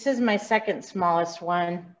 This is my second smallest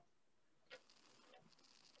one.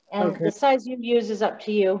 And the size you use is up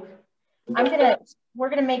to you. We're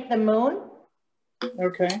going to make the moon.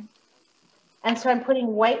 Okay. And so I'm putting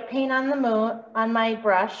white paint on the moon, on my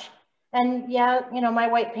brush. And yeah, you know, my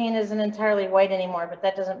white paint isn't entirely white anymore, but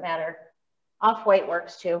that doesn't matter. Off-white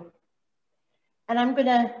works too. And I'm going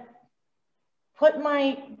to put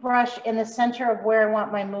my brush in the center of where I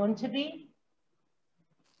want my moon to be.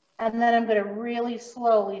 And then I'm going to really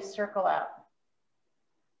slowly circle out.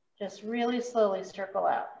 Just really slowly circle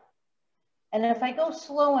out. And if I go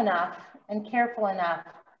slow enough and careful enough,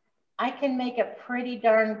 I can make a pretty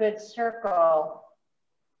darn good circle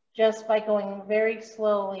just by going very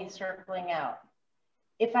slowly circling out.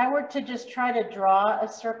 If I were to just try to draw a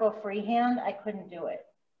circle freehand, I couldn't do it.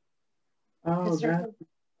 Oh,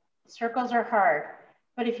 circles are hard.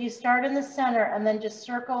 But if you start in the center and then just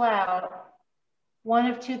circle out, one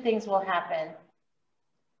of two things will happen.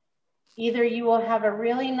 Either you will have a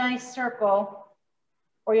really nice circle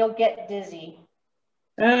or you'll get dizzy.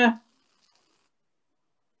 Or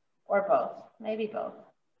both, maybe both.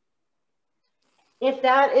 If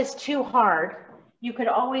that is too hard, you could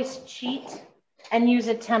always cheat and use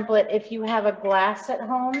a template. If you have a glass at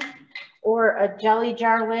home or a jelly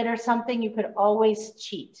jar lid or something, you could always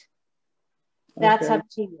cheat. That's up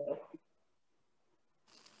to you.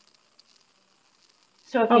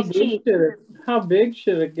 So if you cheat, how big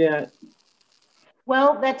should it get?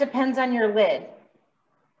 Well, that depends on your lid.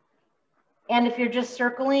 And if you're just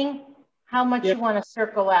circling, how much you want to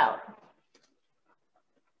circle out.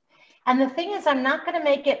 And the thing is, I'm not going to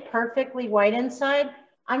make it perfectly white inside.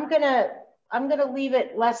 I'm going to leave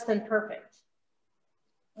it less than perfect.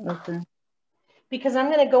 Okay. Because I'm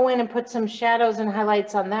going to go in and put some shadows and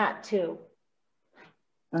highlights on that too.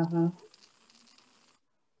 Uh-huh.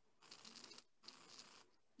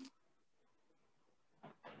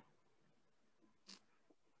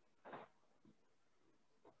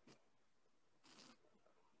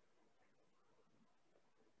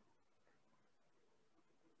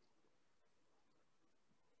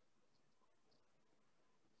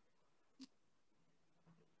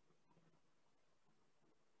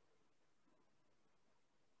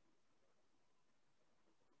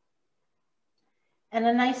 And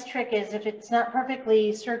a nice trick is if it's not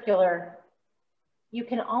perfectly circular, you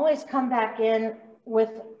can always come back in with,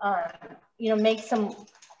 you know, make some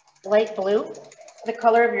light blue, the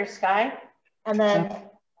color of your sky, and then,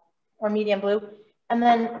 or medium blue, and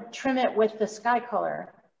then trim it with the sky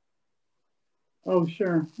color. Oh,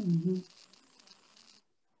 sure. Mm-hmm.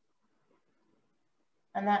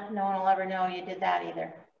 And that no one will ever know you did that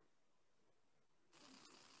either.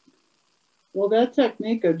 Well, that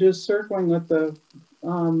technique of just circling with the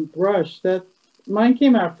brush, that mine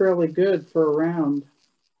came out fairly good for a round.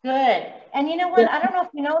 Good. And you know what? I don't know if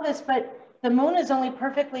you know this, but the moon is only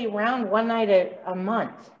perfectly round one night a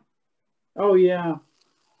month. Oh, yeah.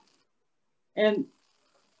 And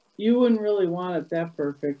you wouldn't really want it that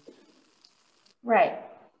perfect. Right.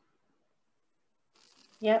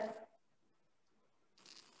 Yep.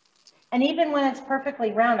 And even when it's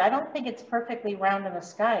perfectly round, I don't think it's perfectly round in the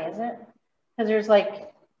sky, is it? Because there's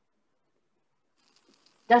like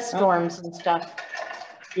dust storms and stuff.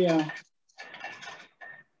 Yeah.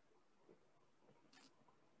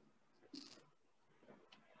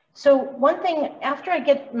 So one thing, after I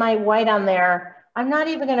get my white on there, I'm not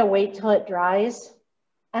even going to wait till it dries.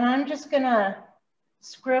 And I'm just going to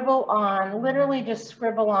scribble on, literally just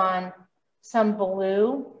scribble on some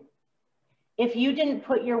blue. If you didn't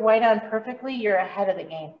put your white on perfectly, you're ahead of the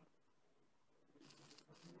game.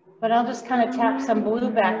 But I'll just kind of tap some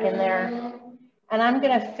blue back in there. And I'm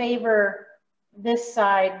going to favor this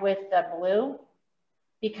side with the blue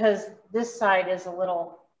because this side is a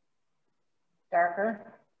little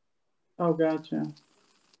darker. Oh, gotcha.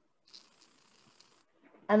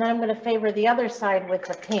 And then I'm going to favor the other side with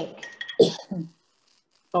the pink.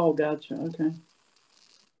 Oh, gotcha. Okay.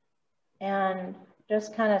 And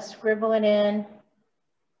just kind of scribble it in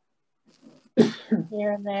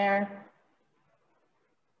here and there.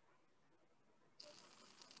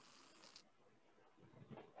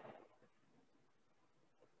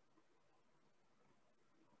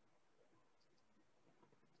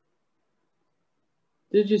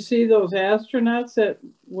 Did you see those astronauts that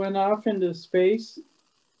went off into space?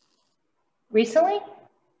 Recently?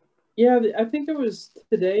 Yeah, I think it was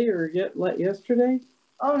today or yesterday.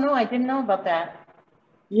 Oh no, I didn't know about that.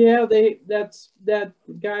 Yeah, that's that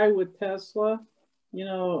guy with Tesla, you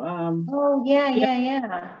know. Oh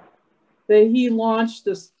yeah. He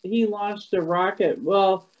launched a rocket.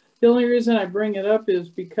 Well, the only reason I bring it up is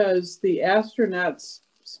because the astronauts'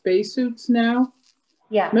 spacesuits now.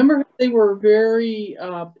 Yeah. Remember how they were very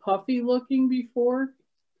puffy looking before?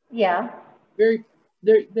 Yeah.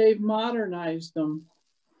 They've modernized them.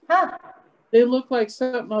 Huh. They look like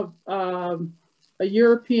something of a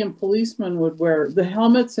European policeman would wear. The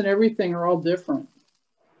helmets and everything are all different.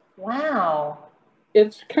 Wow.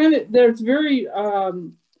 It's kind of, there's very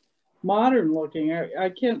modern looking. I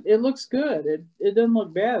can't, it looks good. It doesn't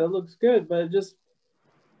look bad. It looks good, but it just,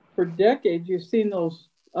 for decades, you've seen those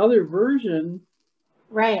other versions.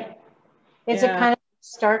 Right. Is it kind of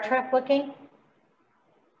Star Trek looking?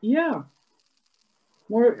 Yeah.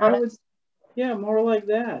 More, more like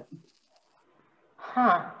that.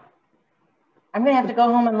 Huh. I'm going to have to go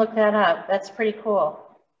home and look that up. That's pretty cool.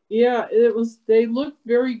 Yeah, they looked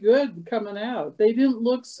very good coming out. They didn't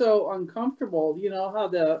look so uncomfortable. You know how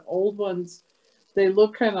the old ones, they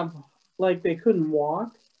look kind of like they couldn't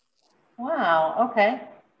walk. Wow. Okay.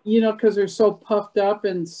 You know, because they're so puffed up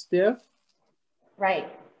and stiff. Right.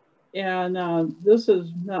 And this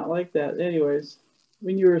is not like that. Anyways,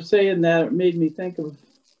 when you were saying that, it made me think of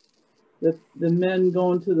the men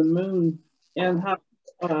going to the moon and how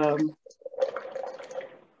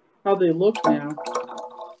they look now.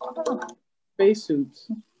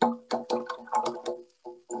 Spacesuits.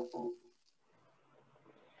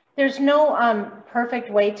 There's no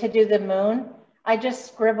perfect way to do the moon. I just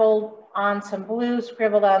scribbled on some blue,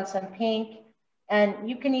 scribbled on some pink, and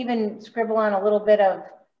you can even scribble on a little bit of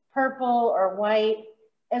purple or white,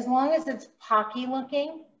 as long as it's pocky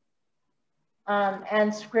looking.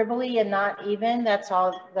 and scribbly and not even, that's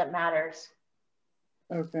all that matters.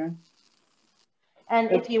 Okay.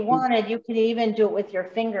 And if you wanted, you could even do it with your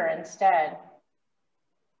finger instead.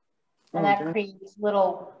 And that creates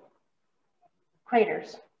little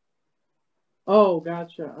craters. Oh,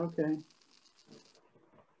 gotcha. Okay.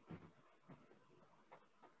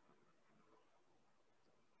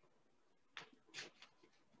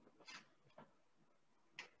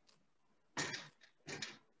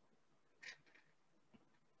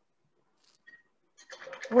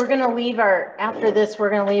 We're going to leave our, after this, we're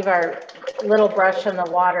going to leave our little brush in the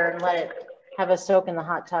water and let it have a soak in the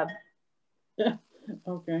hot tub.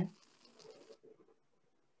 Okay.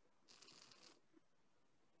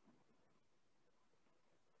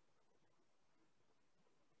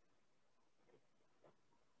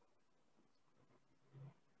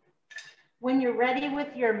 When you're ready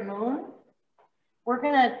with your moon, we're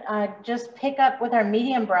going to just pick up with our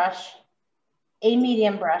medium brush, a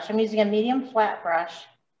medium brush. I'm using a medium flat brush.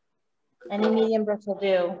 Any medium brush will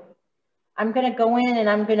do. I'm going to go in and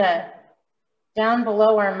I'm going to, down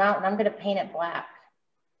below our mountain, I'm going to paint it black.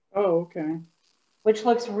 Oh, okay. Which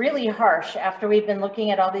looks really harsh after we've been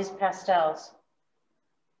looking at all these pastels.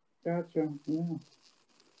 Gotcha. Yeah.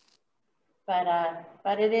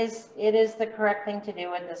 But it is the correct thing to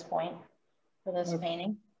do at this point for this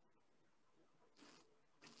painting.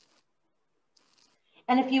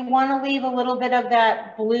 And if you want to leave a little bit of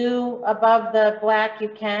that blue above the black, you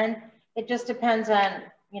can. It just depends on,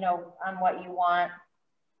 you know, on what you want.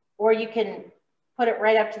 Or you can put it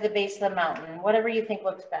right up to the base of the mountain, whatever you think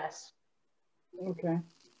looks best. Okay.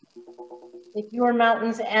 If your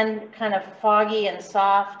mountains end kind of foggy and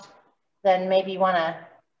soft, then maybe you want to,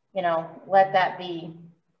 you know, let that be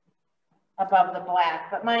above the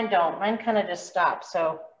black. But mine don't. Mine kind of just stops.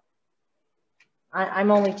 So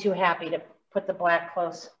I'm only too happy to put the black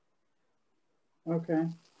close. Okay.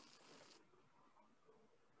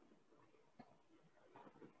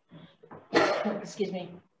 Excuse me.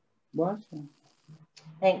 Bless you.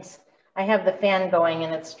 Thanks. I have the fan going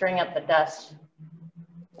and it's stirring up the dust.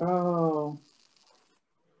 Oh.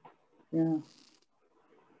 Yeah.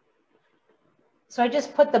 So I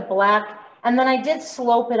just put the black, and then I did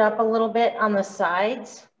slope it up a little bit on the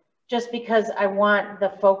sides, just because I want the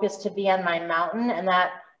focus to be on my mountain, and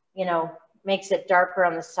that, you know, makes it darker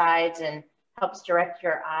on the sides and helps direct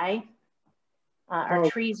your eye. Our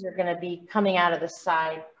trees are going to be coming out of the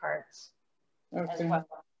side parts as well.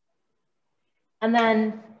 And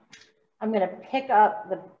then I'm going to pick up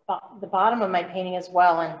the bottom of my painting as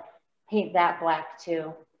well and paint that black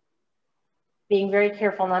too. Being very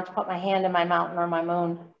careful not to put my hand in my mountain or my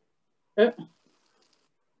moon.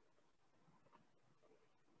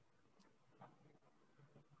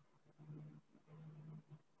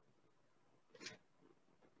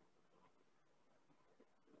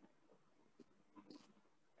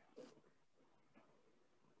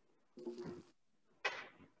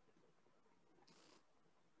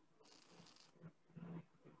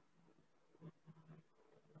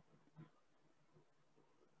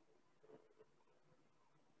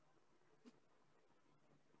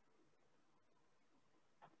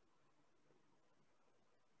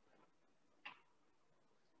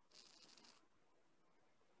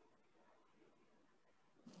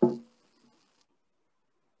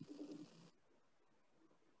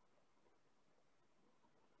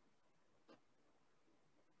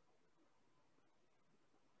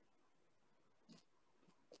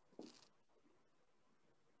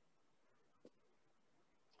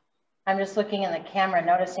 I'm just looking in the camera,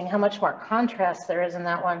 noticing how much more contrast there is in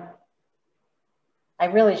that one. I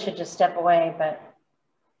really should just step away, but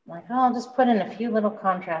I'm like, oh, I'll just put in a few little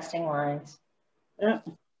contrasting lines. Yeah.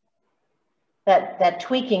 That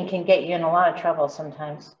tweaking can get you in a lot of trouble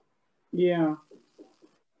sometimes. Yeah.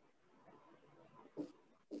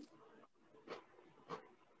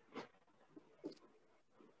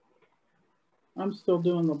 I'm still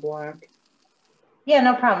doing the black. Yeah,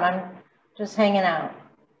 no problem. I'm just hanging out,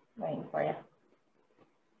 waiting for you.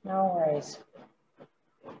 No worries.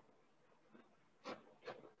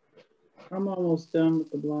 I'm almost done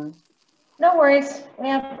with the black. No worries. We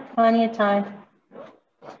have plenty of time.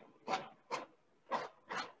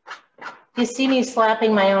 You see me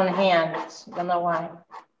slapping my own hands. You'll know why.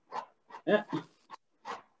 Yeah.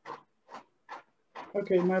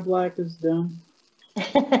 Okay, my black is done.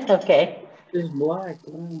 Okay. It's black.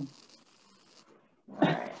 Wow. All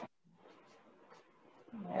right.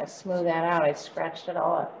 I'm gonna smooth that out. I scratched it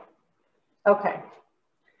all up. Okay.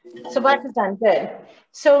 So black is done. Good.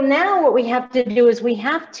 So now what we have to do is we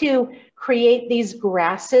have to create these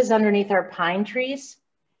grasses underneath our pine trees.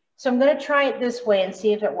 So I'm going to try it this way and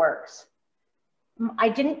see if it works. I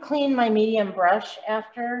didn't clean my medium brush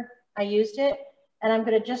after I used it, and I'm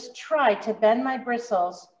gonna just try to bend my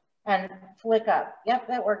bristles and flick up. Yep,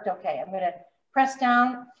 that worked okay. I'm gonna press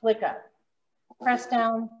down, flick up, press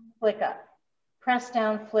down, flick up, press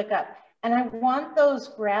down, flick up. And I want those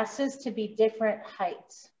grasses to be different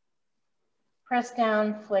heights. Press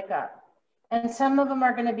down, flick up. And some of them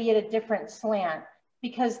are gonna be at a different slant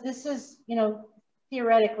because this is, you know,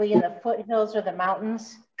 theoretically in the foothills or the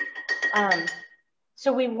mountains.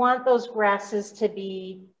 So we want those grasses to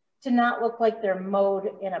not look like they're mowed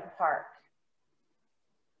in a park.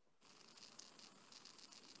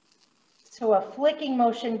 So a flicking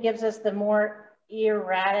motion gives us the more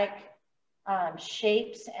erratic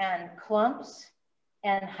shapes and clumps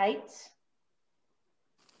and heights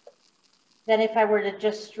than if I were to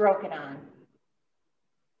just stroke it on.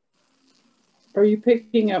 Are you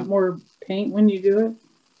picking up more paint when you do it?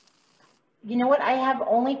 You know what? I have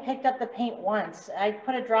only picked up the paint once. I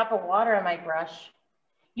put a drop of water on my brush.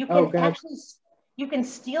 You can actually, you can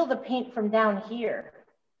steal the paint from down here.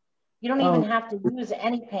 You don't even have to use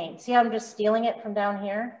any paint. See how I'm just stealing it from down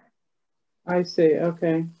here? I see,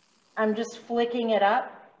 okay. I'm just flicking it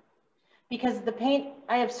up because the paint,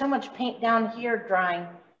 I have so much paint down here drying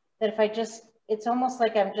that if I just, it's almost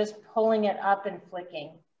like I'm just pulling it up and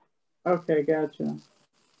flicking. Okay, gotcha.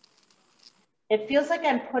 It feels like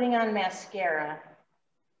I'm putting on mascara.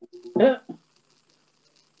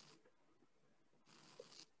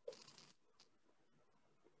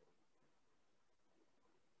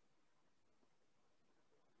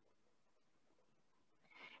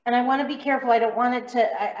 And I want to be careful. I don't want it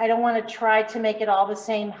to, I don't want to try to make it all the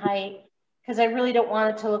same height because I really don't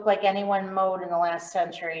want it to look like anyone mowed in the last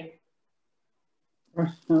century.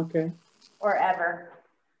 Okay. Or ever.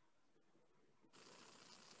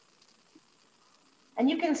 And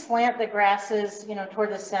you can slant the grasses, you know,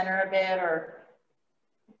 toward the center a bit or,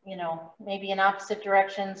 you know, maybe in opposite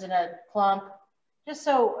directions in a clump, just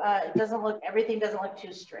so it doesn't look, everything doesn't look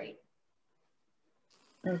too straight.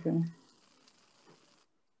 Okay.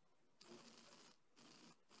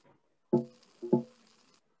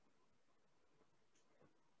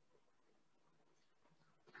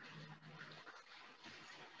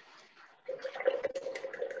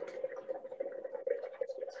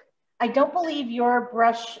 I don't believe your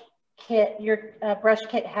brush kit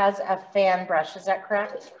has a fan brush. Is that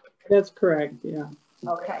correct? That's correct, yeah.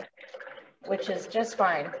 Okay, which is just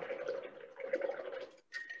fine.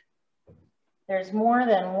 There's more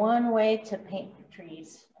than one way to paint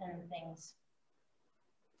trees and things.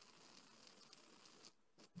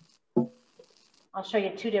 I'll show you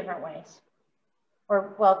two different ways,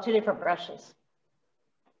 or well, two different brushes.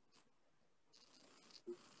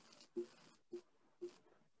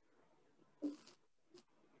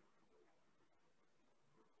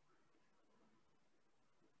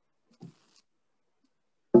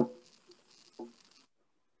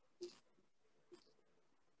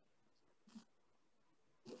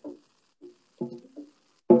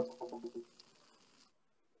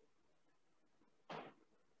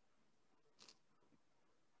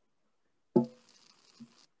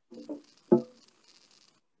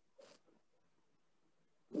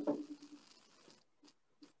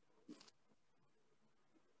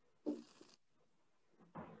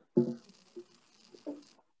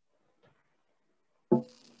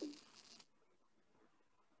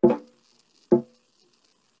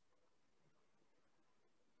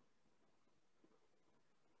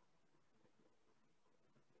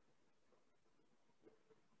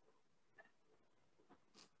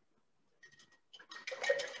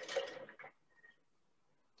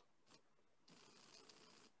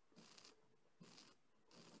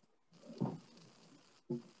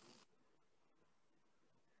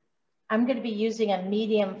 I'm going to be using a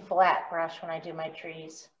medium flat brush when I do my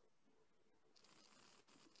trees.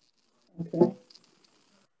 Okay.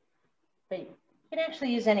 But you can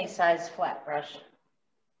actually use any size flat brush.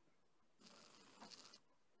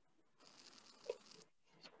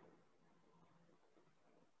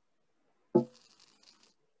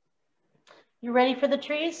 You ready for the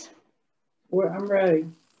trees? Well, I'm ready.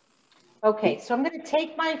 Okay, so I'm going to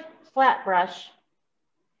take my flat brush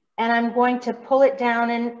and I'm going to pull it down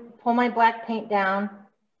and pull my black paint down,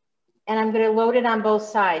 and I'm going to load it on both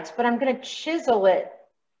sides, but I'm going to chisel it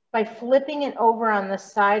by flipping it over on the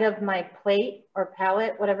side of my plate or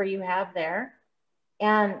palette, whatever you have there.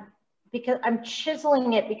 And because I'm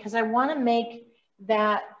chiseling it because I want to make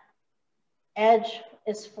that edge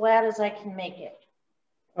as flat as I can make it.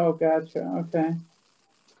 Oh, gotcha, okay.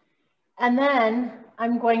 And then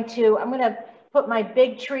I'm going to put my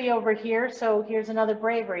big tree over here. So here's another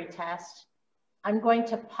bravery test. I'm going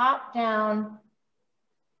to pop down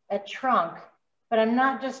a trunk, but I'm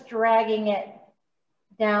not just dragging it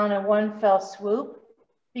down in one fell swoop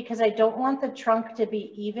because I don't want the trunk to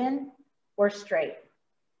be even or straight.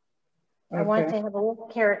 Okay. I want to have a little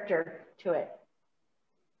character to it.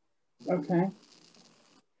 Okay.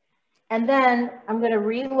 And then I'm going to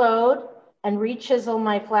reload and re-chisel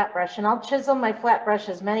my flat brush. And I'll chisel my flat brush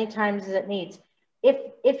as many times as it needs.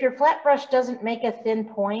 If your flat brush doesn't make a thin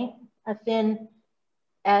point, a thin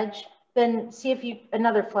edge, then see if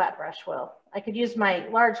another flat brush will. I could use my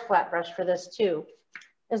large flat brush for this too,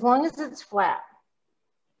 as long as it's flat.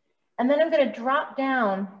 And then I'm going to drop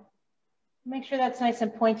down, make sure that's nice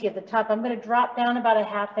and pointy at the top. I'm going to drop down about a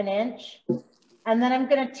 ½ inch. And then I'm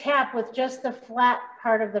going to tap with just the flat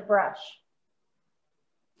part of the brush.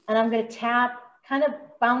 And I'm going to tap kind of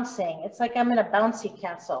bouncing. It's like I'm in a bouncy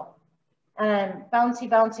castle. And I'm bouncy,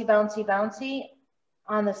 bouncy, bouncy, bouncy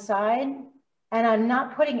on the side. And I'm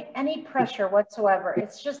not putting any pressure whatsoever.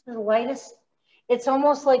 It's just the lightest. It's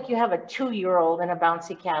almost like you have a 2-year-old in a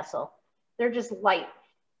bouncy castle. They're just light.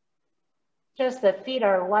 Just the feet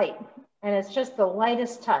are light. And it's just the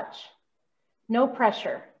lightest touch. No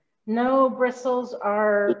pressure. No bristles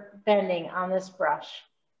are bending on this brush.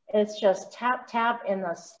 It's just tap, tap in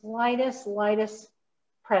the slightest, lightest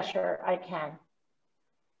pressure I can.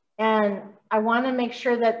 And I want to make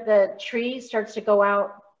sure that the tree starts to go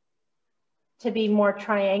out to be more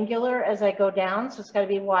triangular as I go down. So it's got to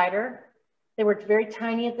be wider. They were very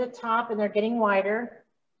tiny at the top and they're getting wider.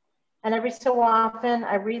 And every so often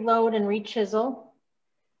I reload and re-chisel.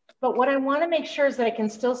 But what I want to make sure is that I can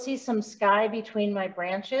still see some sky between my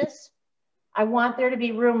branches. I want there to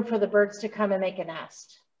be room for the birds to come and make a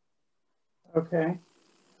nest. Okay.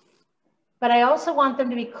 But I also want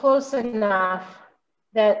them to be close enough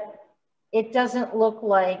that it doesn't look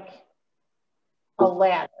like a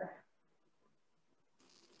ladder.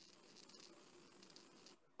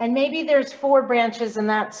 And maybe there's 4 branches in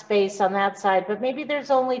that space on that side, but maybe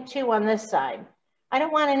there's only 2 on this side. I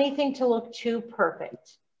don't want anything to look too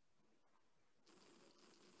perfect.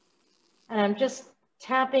 And I'm just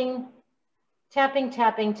tapping, tapping,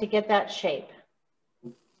 tapping to get that shape.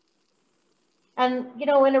 And, you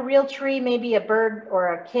know, in a real tree, maybe a bird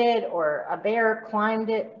or a kid or a bear climbed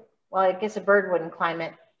it. Well, I guess a bird wouldn't climb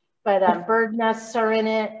it, but bird nests are in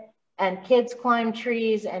it, and kids climb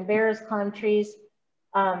trees and bears climb trees.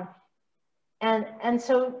 And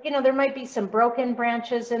so, you know, there might be some broken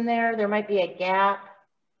branches in there. There might be a gap.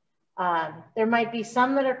 There might be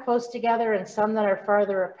some that are close together and some that are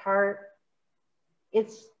farther apart.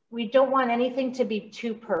 We don't want anything to be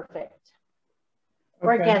too perfect.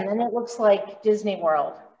 Or again, then it looks like Disney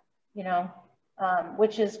World, you know,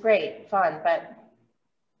 which is great, fun, but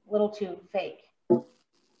a little too fake.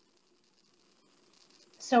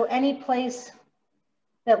 So any place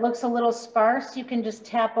that looks a little sparse, you can just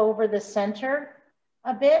tap over the center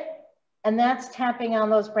a bit, and that's tapping on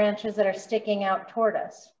those branches that are sticking out toward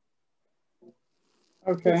us.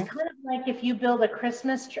 Okay. It's kind of like if you build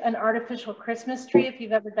an artificial Christmas tree, if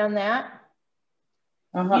you've ever done that.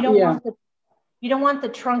 You don't want the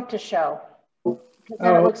trunk to show because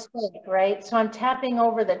then it looks fake, right? So I'm tapping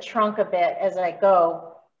over the trunk a bit as I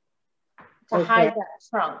go to hide that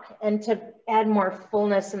trunk and to add more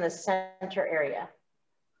fullness in the center area.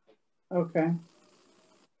 Okay.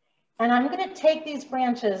 And I'm going to take these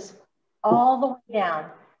branches all the way down.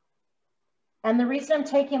 And the reason I'm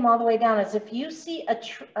taking them all the way down is if you see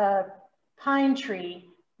a pine tree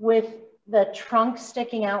with the trunk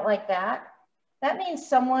sticking out like that, that means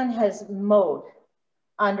someone has mowed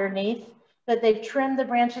underneath, that they've trimmed the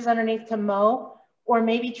branches underneath to mow, or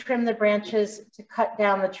maybe trim the branches to cut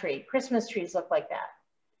down the tree. Christmas trees look like that.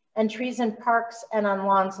 And trees in parks and on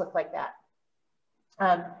lawns look like that.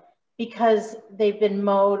 Because they've been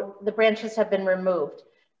mowed, the branches have been removed.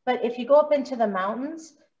 But if you go up into the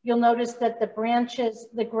mountains, you'll notice that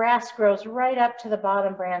the grass grows right up to the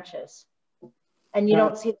bottom branches. And you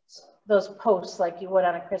don't see those posts like you would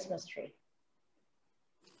on a Christmas tree.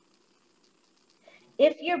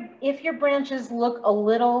 If your branches look a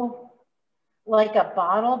little like a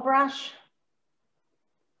bottle brush,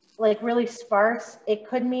 like really sparse, it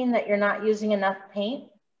could mean that you're not using enough paint.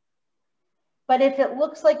 But if it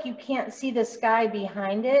looks like you can't see the sky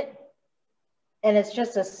behind it, and it's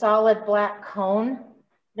just a solid black cone,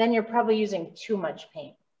 then you're probably using too much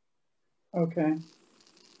paint. Okay.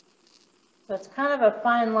 So it's kind of a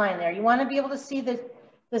fine line there. You want to be able to see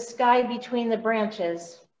the sky between the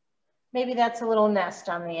branches. Maybe that's a little nest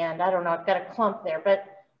on the end. I don't know, I've got a clump there, but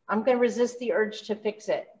I'm going to resist the urge to fix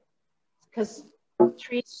it because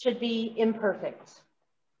trees should be imperfect.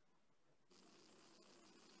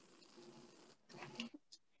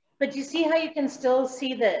 But you see how you can still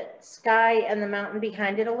see the sky and the mountain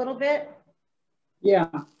behind it a little bit? Yeah,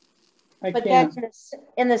 I but can. then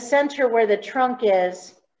in the center where the trunk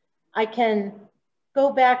is, I can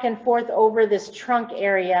go back and forth over this trunk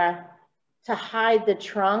area to hide the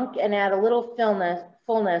trunk and add a little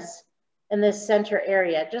fullness in this center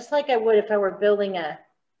area, just like I would if I were building a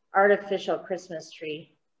artificial Christmas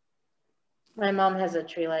tree. My mom has a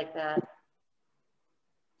tree like that.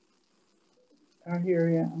 I hear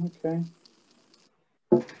you. Okay.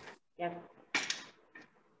 Yeah.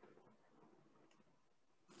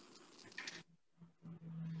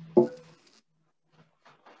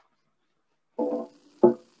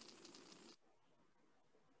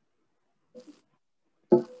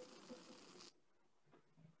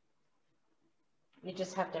 You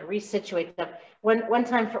just have to resituate them. One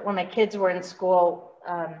time when my kids were in school,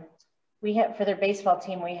 we had, for their baseball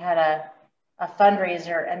team, we had a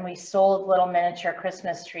fundraiser and we sold little miniature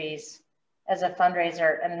Christmas trees as a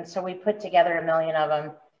fundraiser. And so we put together 1 million of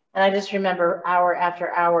them. And I just remember hour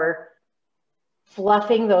after hour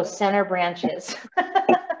fluffing those center branches.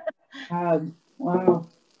 Wow.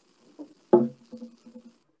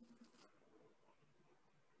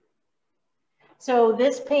 So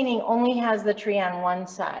this painting only has the tree on one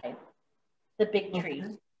side, the big tree.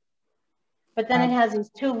 Okay. But then it has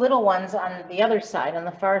these 2 little ones on the other side, on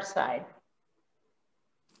the far side.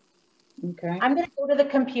 Okay. I'm going to go to the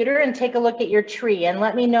computer and take a look at your tree and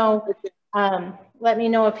let me know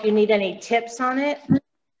if you need any tips on it.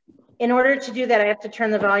 In order to do that, I have to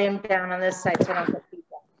turn the volume down on this side so I don't get feedback.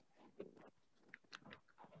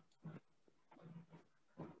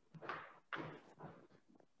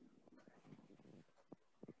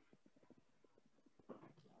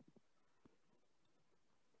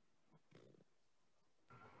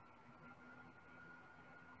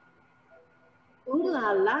 Ooh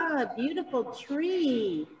la la, beautiful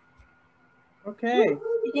tree. Okay.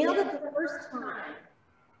 You nailed it the first time.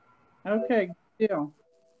 Okay, good deal.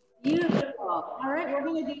 Beautiful. All right, we're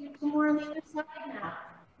going to do some more on the other side now.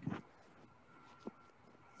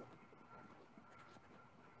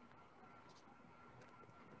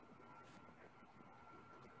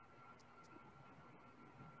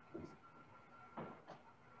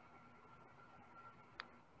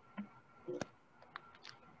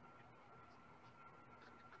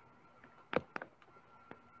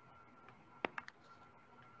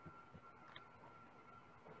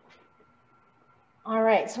 All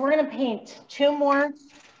right, so we're going to paint 2 more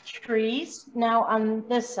trees now on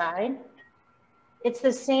this side. It's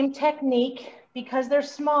the same technique. Because they're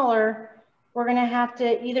smaller, we're going to have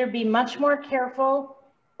to either be much more careful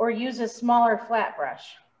or use a smaller flat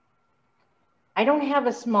brush. I don't have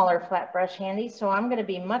a smaller flat brush handy, so I'm going to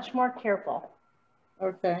be much more careful.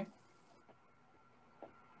 Okay.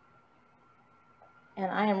 And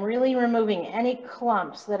I am really removing any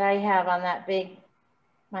clumps that I have on that big,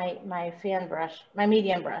 my fan brush, my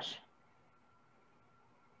medium brush.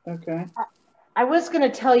 Okay. I was going to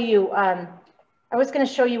tell you, I was going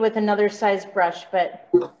to show you with another size brush, but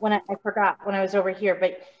when I forgot when I was over here,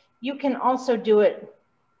 but you can also do it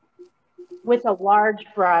with a large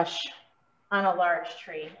brush on a large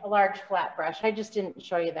tree, a large flat brush. I just didn't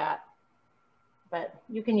show you that, but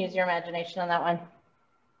you can use your imagination on that one.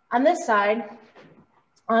 On this side,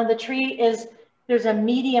 the tree is, there's a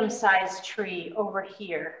medium-sized tree over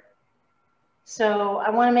here. So I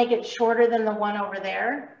want to make it shorter than the one over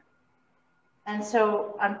there. And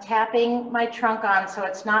so I'm tapping my trunk on so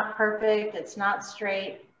it's not perfect, it's not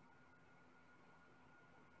straight.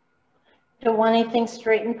 Don't want anything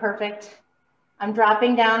straight and perfect. I'm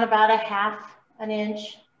dropping down about 1/2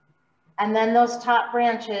 inch. And then those top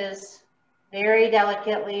branches, very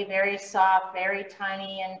delicately, very soft, very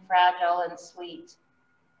tiny and fragile and sweet.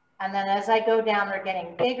 And then as I go down, they're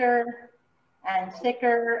getting bigger and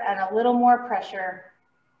thicker and a little more pressure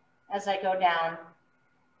as I go down.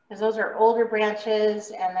 Because those are older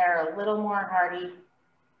branches and they're a little more hardy.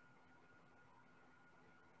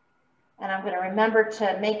 And I'm going to remember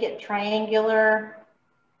to make it triangular.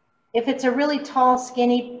 If it's a really tall,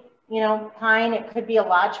 skinny, pine, it could be a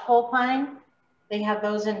lodgepole pine. They have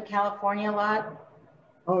those in California a lot.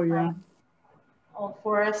 Oh, yeah. Old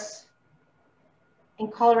forests. In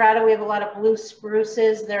Colorado, we have a lot of blue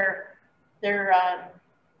spruces. They're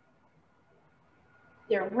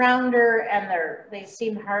rounder and they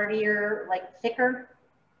seem hardier, like thicker,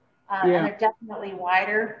 yeah. And they're definitely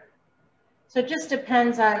wider. So it just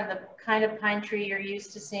depends on the kind of pine tree you're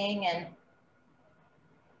used to seeing. And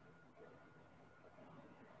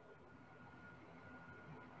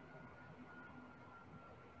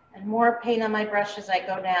more paint on my brush as I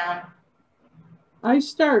go down. I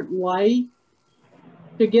start light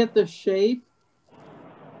to get the shape.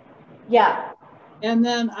 Yeah. And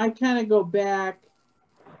then I kind of go back.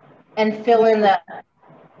 And fill in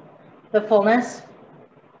the fullness?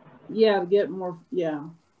 Yeah, to get more, yeah.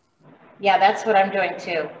 Yeah, that's what I'm doing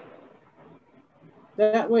too.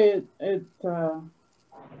 That way if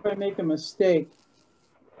I make a mistake,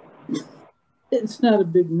 it's not a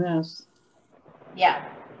big mess. Yeah.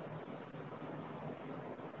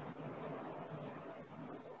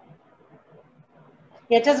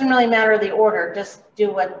 It doesn't really matter the order, just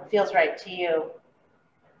do what feels right to you.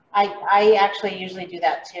 I actually usually do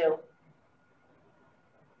that too.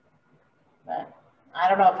 But I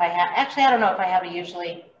don't know if I have, actually, I don't know if I have a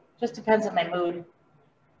usually, just depends on my mood.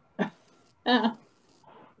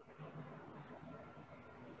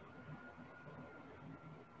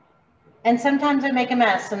 And sometimes I make a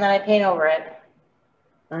mess and then I paint over it.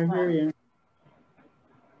 I hear you.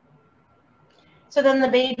 So then the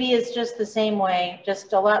baby is just the same way,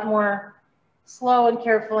 just a lot more slow and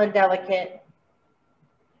careful and delicate.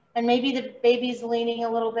 And maybe the baby's leaning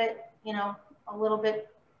a little bit, you know, a little bit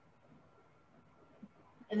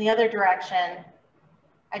in the other direction.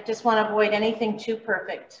 I just want to avoid anything too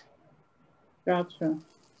perfect. Gotcha.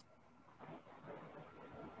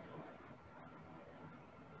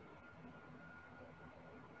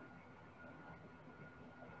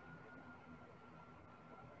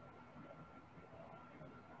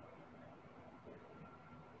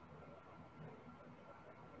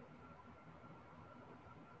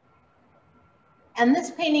 And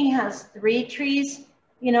this painting has 3 trees,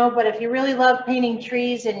 you know, but if you really love painting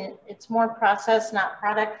trees and it's more process, not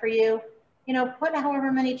product for you, you know, put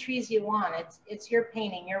however many trees you want. It's your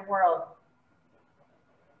painting, your world.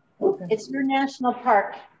 Okay. It's your national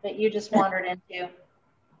park that you just wandered into.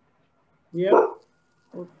 Yep.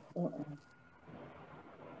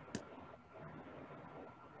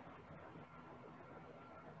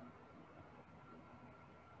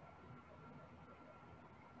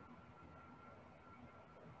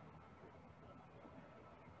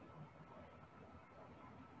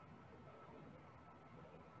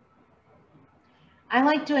 I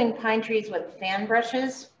like doing pine trees with fan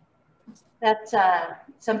brushes. That's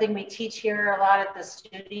something we teach here a lot at the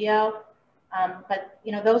studio. But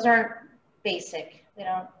you know, those aren't basic. They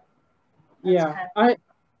don't. Yeah,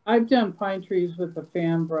 I've done pine trees with a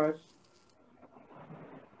fan brush.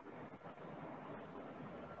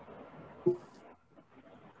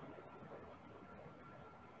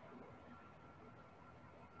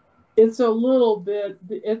 It's a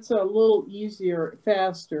little easier,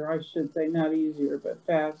 faster, I should say, not easier, but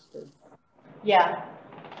faster. Yeah.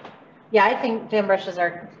 Yeah, I think fan brushes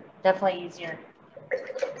are definitely easier.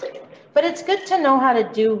 But it's good to know how to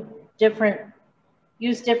do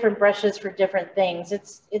use different brushes for different things.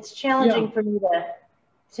 It's challenging for me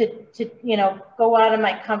to you know, go out of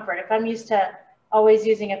my comfort. If I'm used to always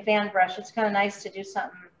using a fan brush, it's kind of nice to do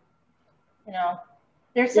something, you know.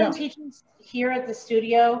 There's some teachers here at the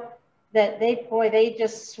studio that they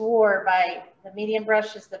just swore by the medium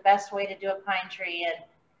brush is the best way to do a pine tree. And,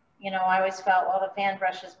 you know, I always felt, well, the fan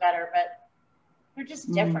brush is better, but they're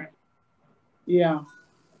just different. Yeah.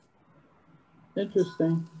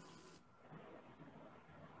 Interesting.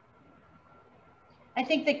 I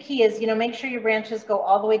think the key is, you know, make sure your branches go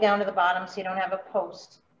all the way down to the bottom so you don't have a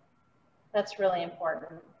post. That's really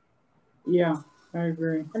important. Yeah, I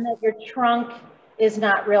agree. And that your trunk is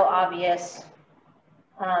not real obvious.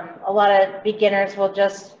 A lot of beginners will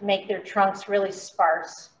just make their trunks really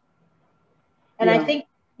sparse. And I think,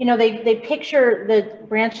 you know, they picture the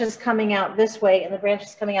branches coming out this way and the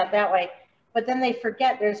branches coming out that way, but then they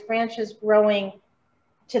forget there's branches growing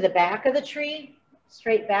to the back of the tree,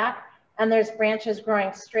 straight back, and there's branches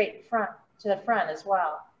growing straight to the front as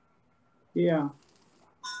well. Yeah.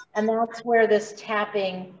 And that's where this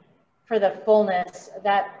tapping for the fullness,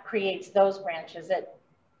 that creates those branches that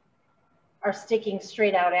are sticking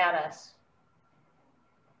straight out at us.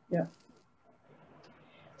 Yeah.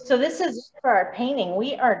 So this is for our painting.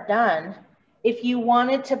 We are done. If you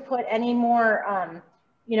wanted to put any more,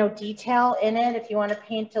 you know, detail in it, if you want to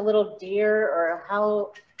paint a little deer or a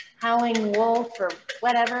howling wolf or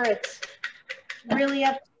whatever, it's really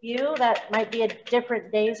up to you. That might be a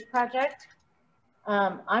different day's project.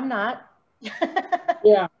 I'm not.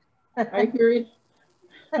 Yeah, I hear you.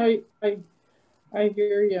 I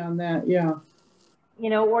hear you on that. Yeah. You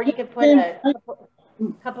know, or you could put a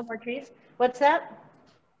couple more trees. What's that?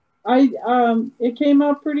 It came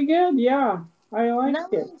out pretty good. Yeah, I like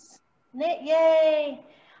it. Yay!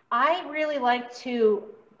 I really like to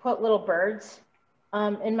put little birds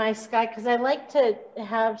in my sky because I like to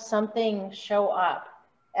have something show up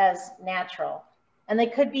as natural. And they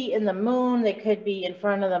could be in the moon, they could be in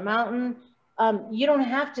front of the mountain. You don't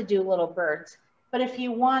have to do little birds, but if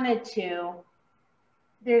you wanted to,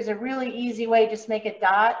 there's a really easy way. Just make a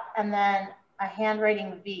dot and then a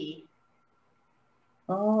handwriting V.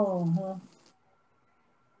 Oh.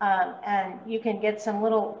 And you can get some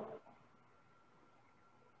little,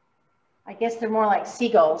 I guess they're more like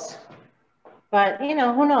seagulls, but you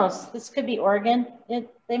know, who knows? This could be Oregon. They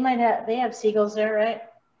have seagulls there, right?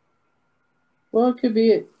 Well, that could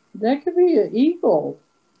be an eagle.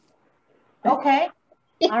 Okay.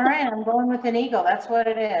 All right. I'm going with an eagle. That's what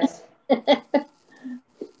it is.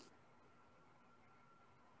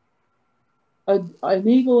 An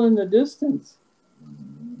eagle in the distance.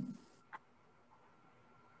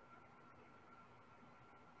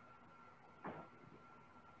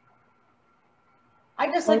 I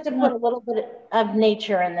just like to put a little bit of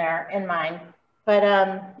nature in there in mine, but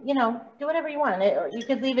you know, do whatever you want. You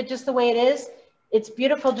could leave it just the way it is. It's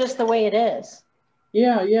beautiful just the way it is.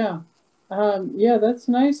 Yeah, yeah. Yeah, that's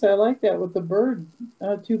nice. I like that with the bird,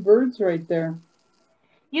 2 birds right there.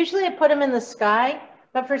 Usually I put them in the sky,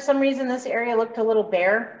 but for some reason this area looked a little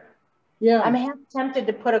bare. Yeah. I'm half tempted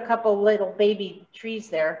to put a couple little baby trees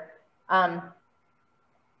there. But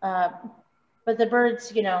the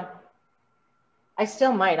birds, you know, I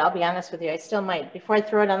still might, I'll be honest with you, I still might. Before I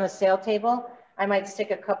throw it on the sale table, I might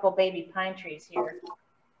stick a couple baby pine trees here.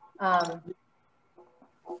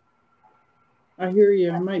 I hear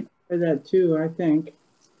you. I might try that too, I think.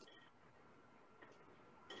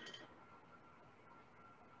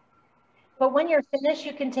 But when you're finished,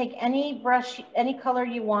 you can take any brush, any color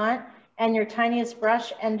you want, and your tiniest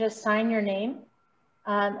brush and just sign your name.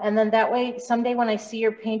 And then that way, someday when I see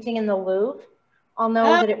your painting in the Louvre, I'll know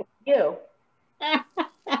that it was you.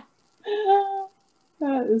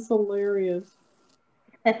 That is hilarious.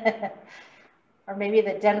 Or maybe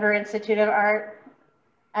the Denver Institute of Art.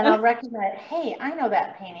 And I'll recognize, hey, I know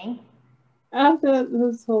that painting. That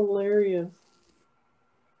is hilarious.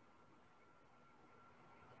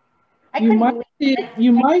 You might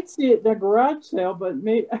see it at the garage sale, but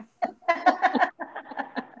maybe.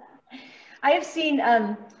 I have seen,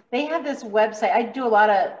 they have this website. I do a lot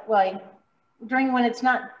of, like, during when it's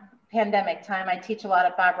not pandemic time, I teach a lot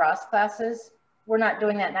of Bob Ross classes. We're not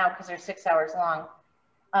doing that now because they're 6 hours long.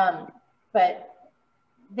 But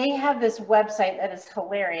they have this website that is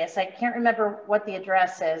hilarious. I can't remember what the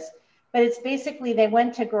address is, but it's basically they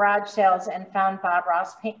went to garage sales and found Bob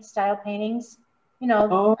Ross style paintings. You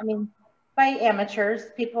know, I mean, by amateurs,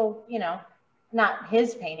 people, you know, not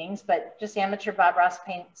his paintings, but just amateur Bob Ross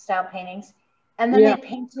style paintings. And then they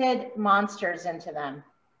painted monsters into them.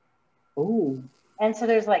 Oh. And so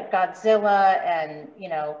there's like Godzilla and, you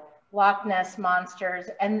know, Loch Ness monsters,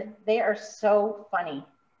 and they are so funny.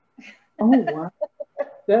 Oh, wow.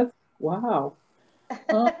 That's, wow.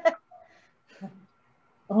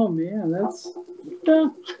 Oh man, that's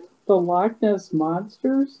the Loch Ness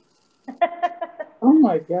monsters. Oh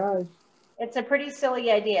my gosh. It's a pretty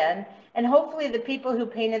silly idea. And hopefully the people who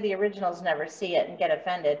painted the originals never see it and get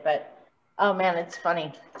offended, but oh man, it's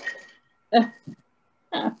funny.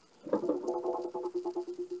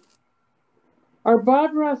 Are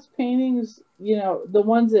Bob Ross paintings, you know, the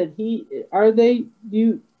ones that are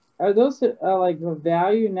those like of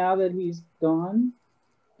value now that he's gone?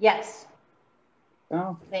 Yes.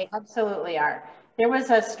 Oh. They absolutely are. There was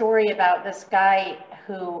a story about this guy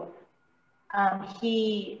who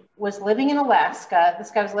he was living in Alaska.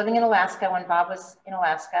 This guy was living in Alaska when Bob was in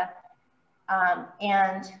Alaska.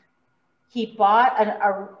 And he bought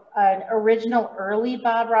an original early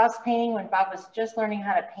Bob Ross painting when Bob was just learning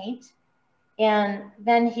how to paint. And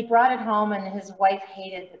then he brought it home and his wife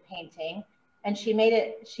hated the painting. And she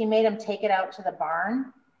made him take it out to the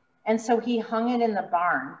barn. And so he hung it in the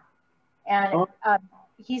barn. And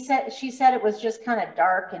she said it was just kind of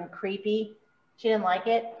dark and creepy. She didn't like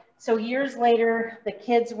it. So years later, the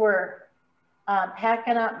kids were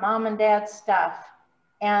packing up mom and dad's stuff,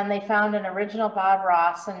 and they found an original Bob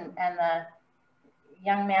Ross, and the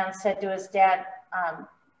young man said to his dad,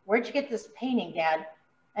 where'd you get this painting, Dad?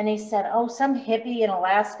 And he said, oh, some hippie in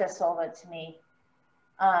Alaska sold it to me.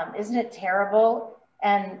 Isn't it terrible?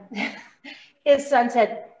 And his son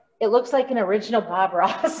said, it looks like an original Bob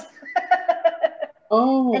Ross.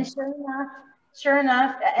 Oh. And sure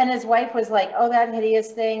enough, and his wife was like, oh, that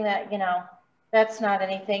hideous thing, that, you know, that's not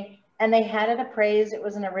anything. And they had it appraised. It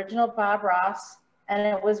was an original Bob Ross, and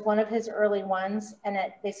it was one of his early ones, and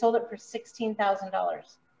they sold it for $16,000.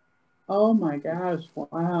 Oh my gosh,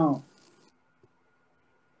 wow.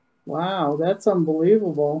 Wow, that's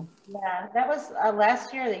unbelievable. Yeah, that was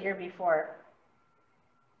last year or the year before.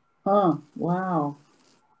 Huh, wow.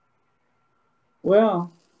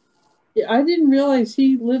 Well, yeah, I didn't realize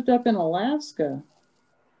he lived up in Alaska.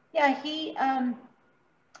 Yeah, No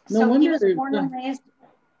so he wonder. was born Yeah. and raised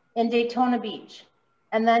in Daytona Beach.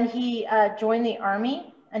 And then he joined the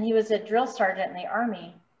Army, and he was a drill sergeant in the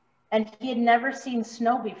Army. And he had never seen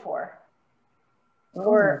snow before Oh.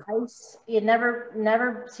 or ice. He had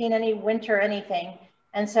never seen any winter or anything.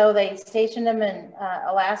 And so they stationed him in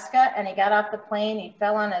Alaska, and he got off the plane. He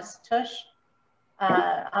fell on his tush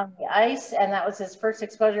on the ice, and that was his first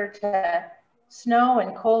exposure to snow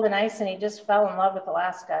and cold and ice, and he just fell in love with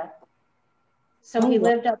Alaska. So Oh, he wow.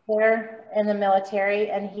 lived up there in the military,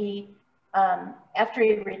 and after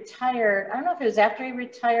he retired, I don't know if it was after he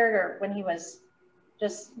retired or when he was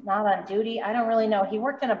just not on duty. I don't really know. He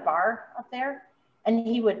worked in a bar up there, and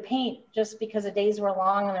he would paint just because the days were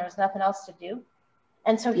long and there was nothing else to do.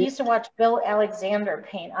 And so he Yeah. used to watch Bill Alexander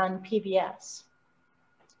paint on PBS.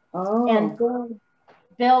 And Oh.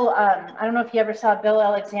 Bill, I don't know if you ever saw Bill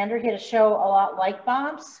Alexander. He had a show a lot like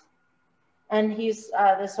Bob's, and he's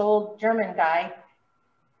this old German guy,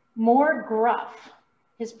 more gruff.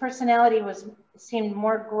 His personality seemed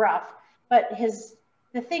more gruff, but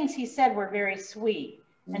the things he said were very sweet.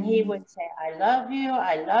 And he would say, I love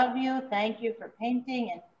you, thank you for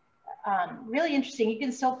painting. And really interesting. You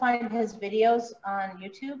can still find his videos on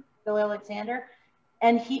YouTube, Bill Alexander.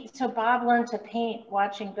 And so Bob learned to paint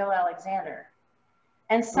watching Bill Alexander.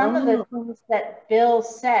 And some of the Oh. things that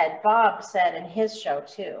Bob said in his show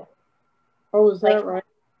too. Oh, is Like that right?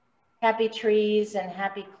 happy trees and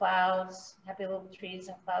happy clouds, happy little trees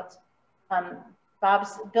and clouds.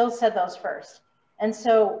 Bill said those first. And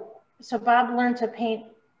so Bob learned to paint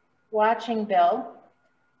watching Bill.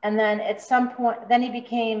 And then at some point, then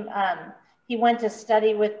he went to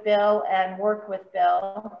study with Bill and work with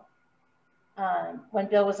Bill when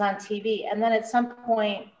Bill was on TV. And then at some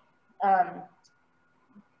point,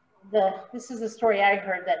 this is the story I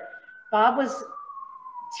heard, that Bob was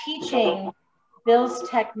teaching Bill's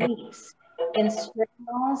techniques in strip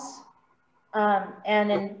malls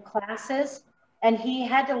and in classes, and he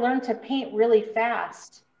had to learn to paint really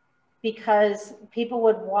fast because people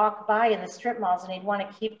would walk by in the strip malls and he'd want to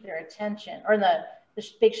keep their attention, or in the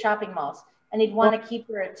big shopping malls, and he'd want to keep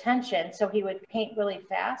their attention, so he would paint really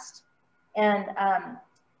fast, and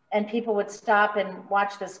people would stop and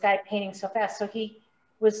watch this guy painting so fast. So he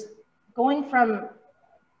was going from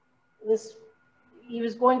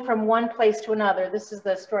one place to another. This is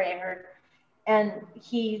the story I heard. And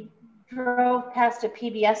he drove past a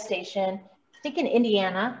PBS station, I think in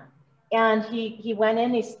Indiana, and he went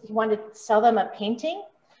in, he wanted to sell them a painting,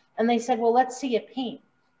 and they said, well, let's see you paint.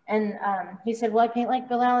 And he said, well, I paint like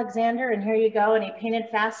Bill Alexander, and here you go. And he painted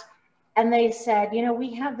fast. And they said,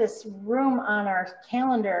 we have this room on our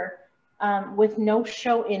calendar with no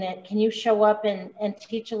show in it. Can you show up and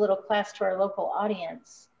teach a little class to our local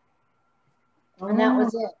audience? And that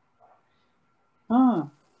was it. Huh.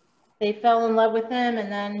 They fell in love with him,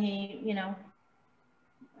 and then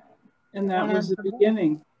And that was the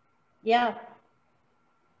beginning. Yeah.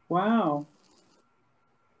 Wow.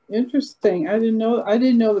 Interesting. I didn't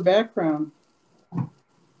know the background.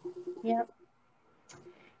 Yeah.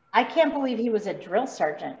 I can't believe he was a drill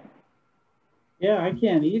sergeant. Yeah, I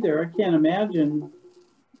can't either. I can't imagine,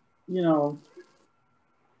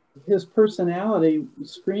 his personality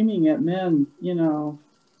screaming at men,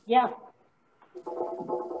 Yeah.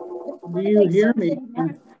 Do you hear me?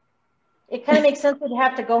 It kind of makes sense that you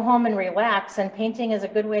have to go home and relax, and painting is a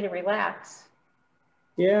good way to relax.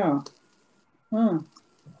 Yeah. Huh.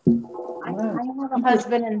 I have a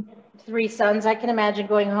husband and 3 sons. I can imagine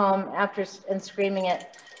going home after screaming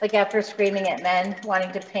at men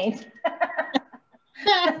wanting to paint.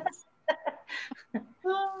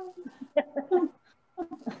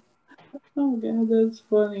 Oh God, that's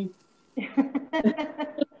funny.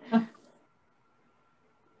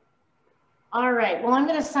 All right, well, I'm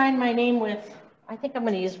going to sign my name with, I think I'm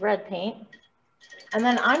going to use red paint, and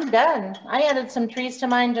then I'm done. I added some trees to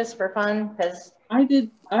mine just for fun because I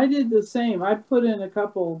did the same. I put in a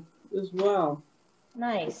couple as well.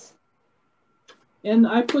 Nice. And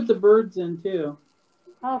I put the birds in too.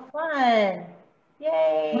 Oh, fun.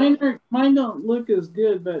 Yay. Mine don't look as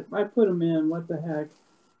good, but I put them in. What the heck?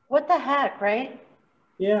 What the heck, right?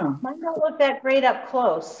 Yeah. Mine don't look that great up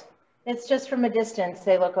close. It's just from a distance,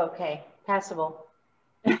 they look okay, passable.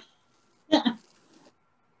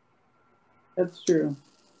 That's true.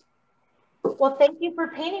 Well, thank you for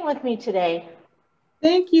painting with me today.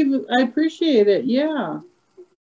 Thank you. I appreciate it. Yeah.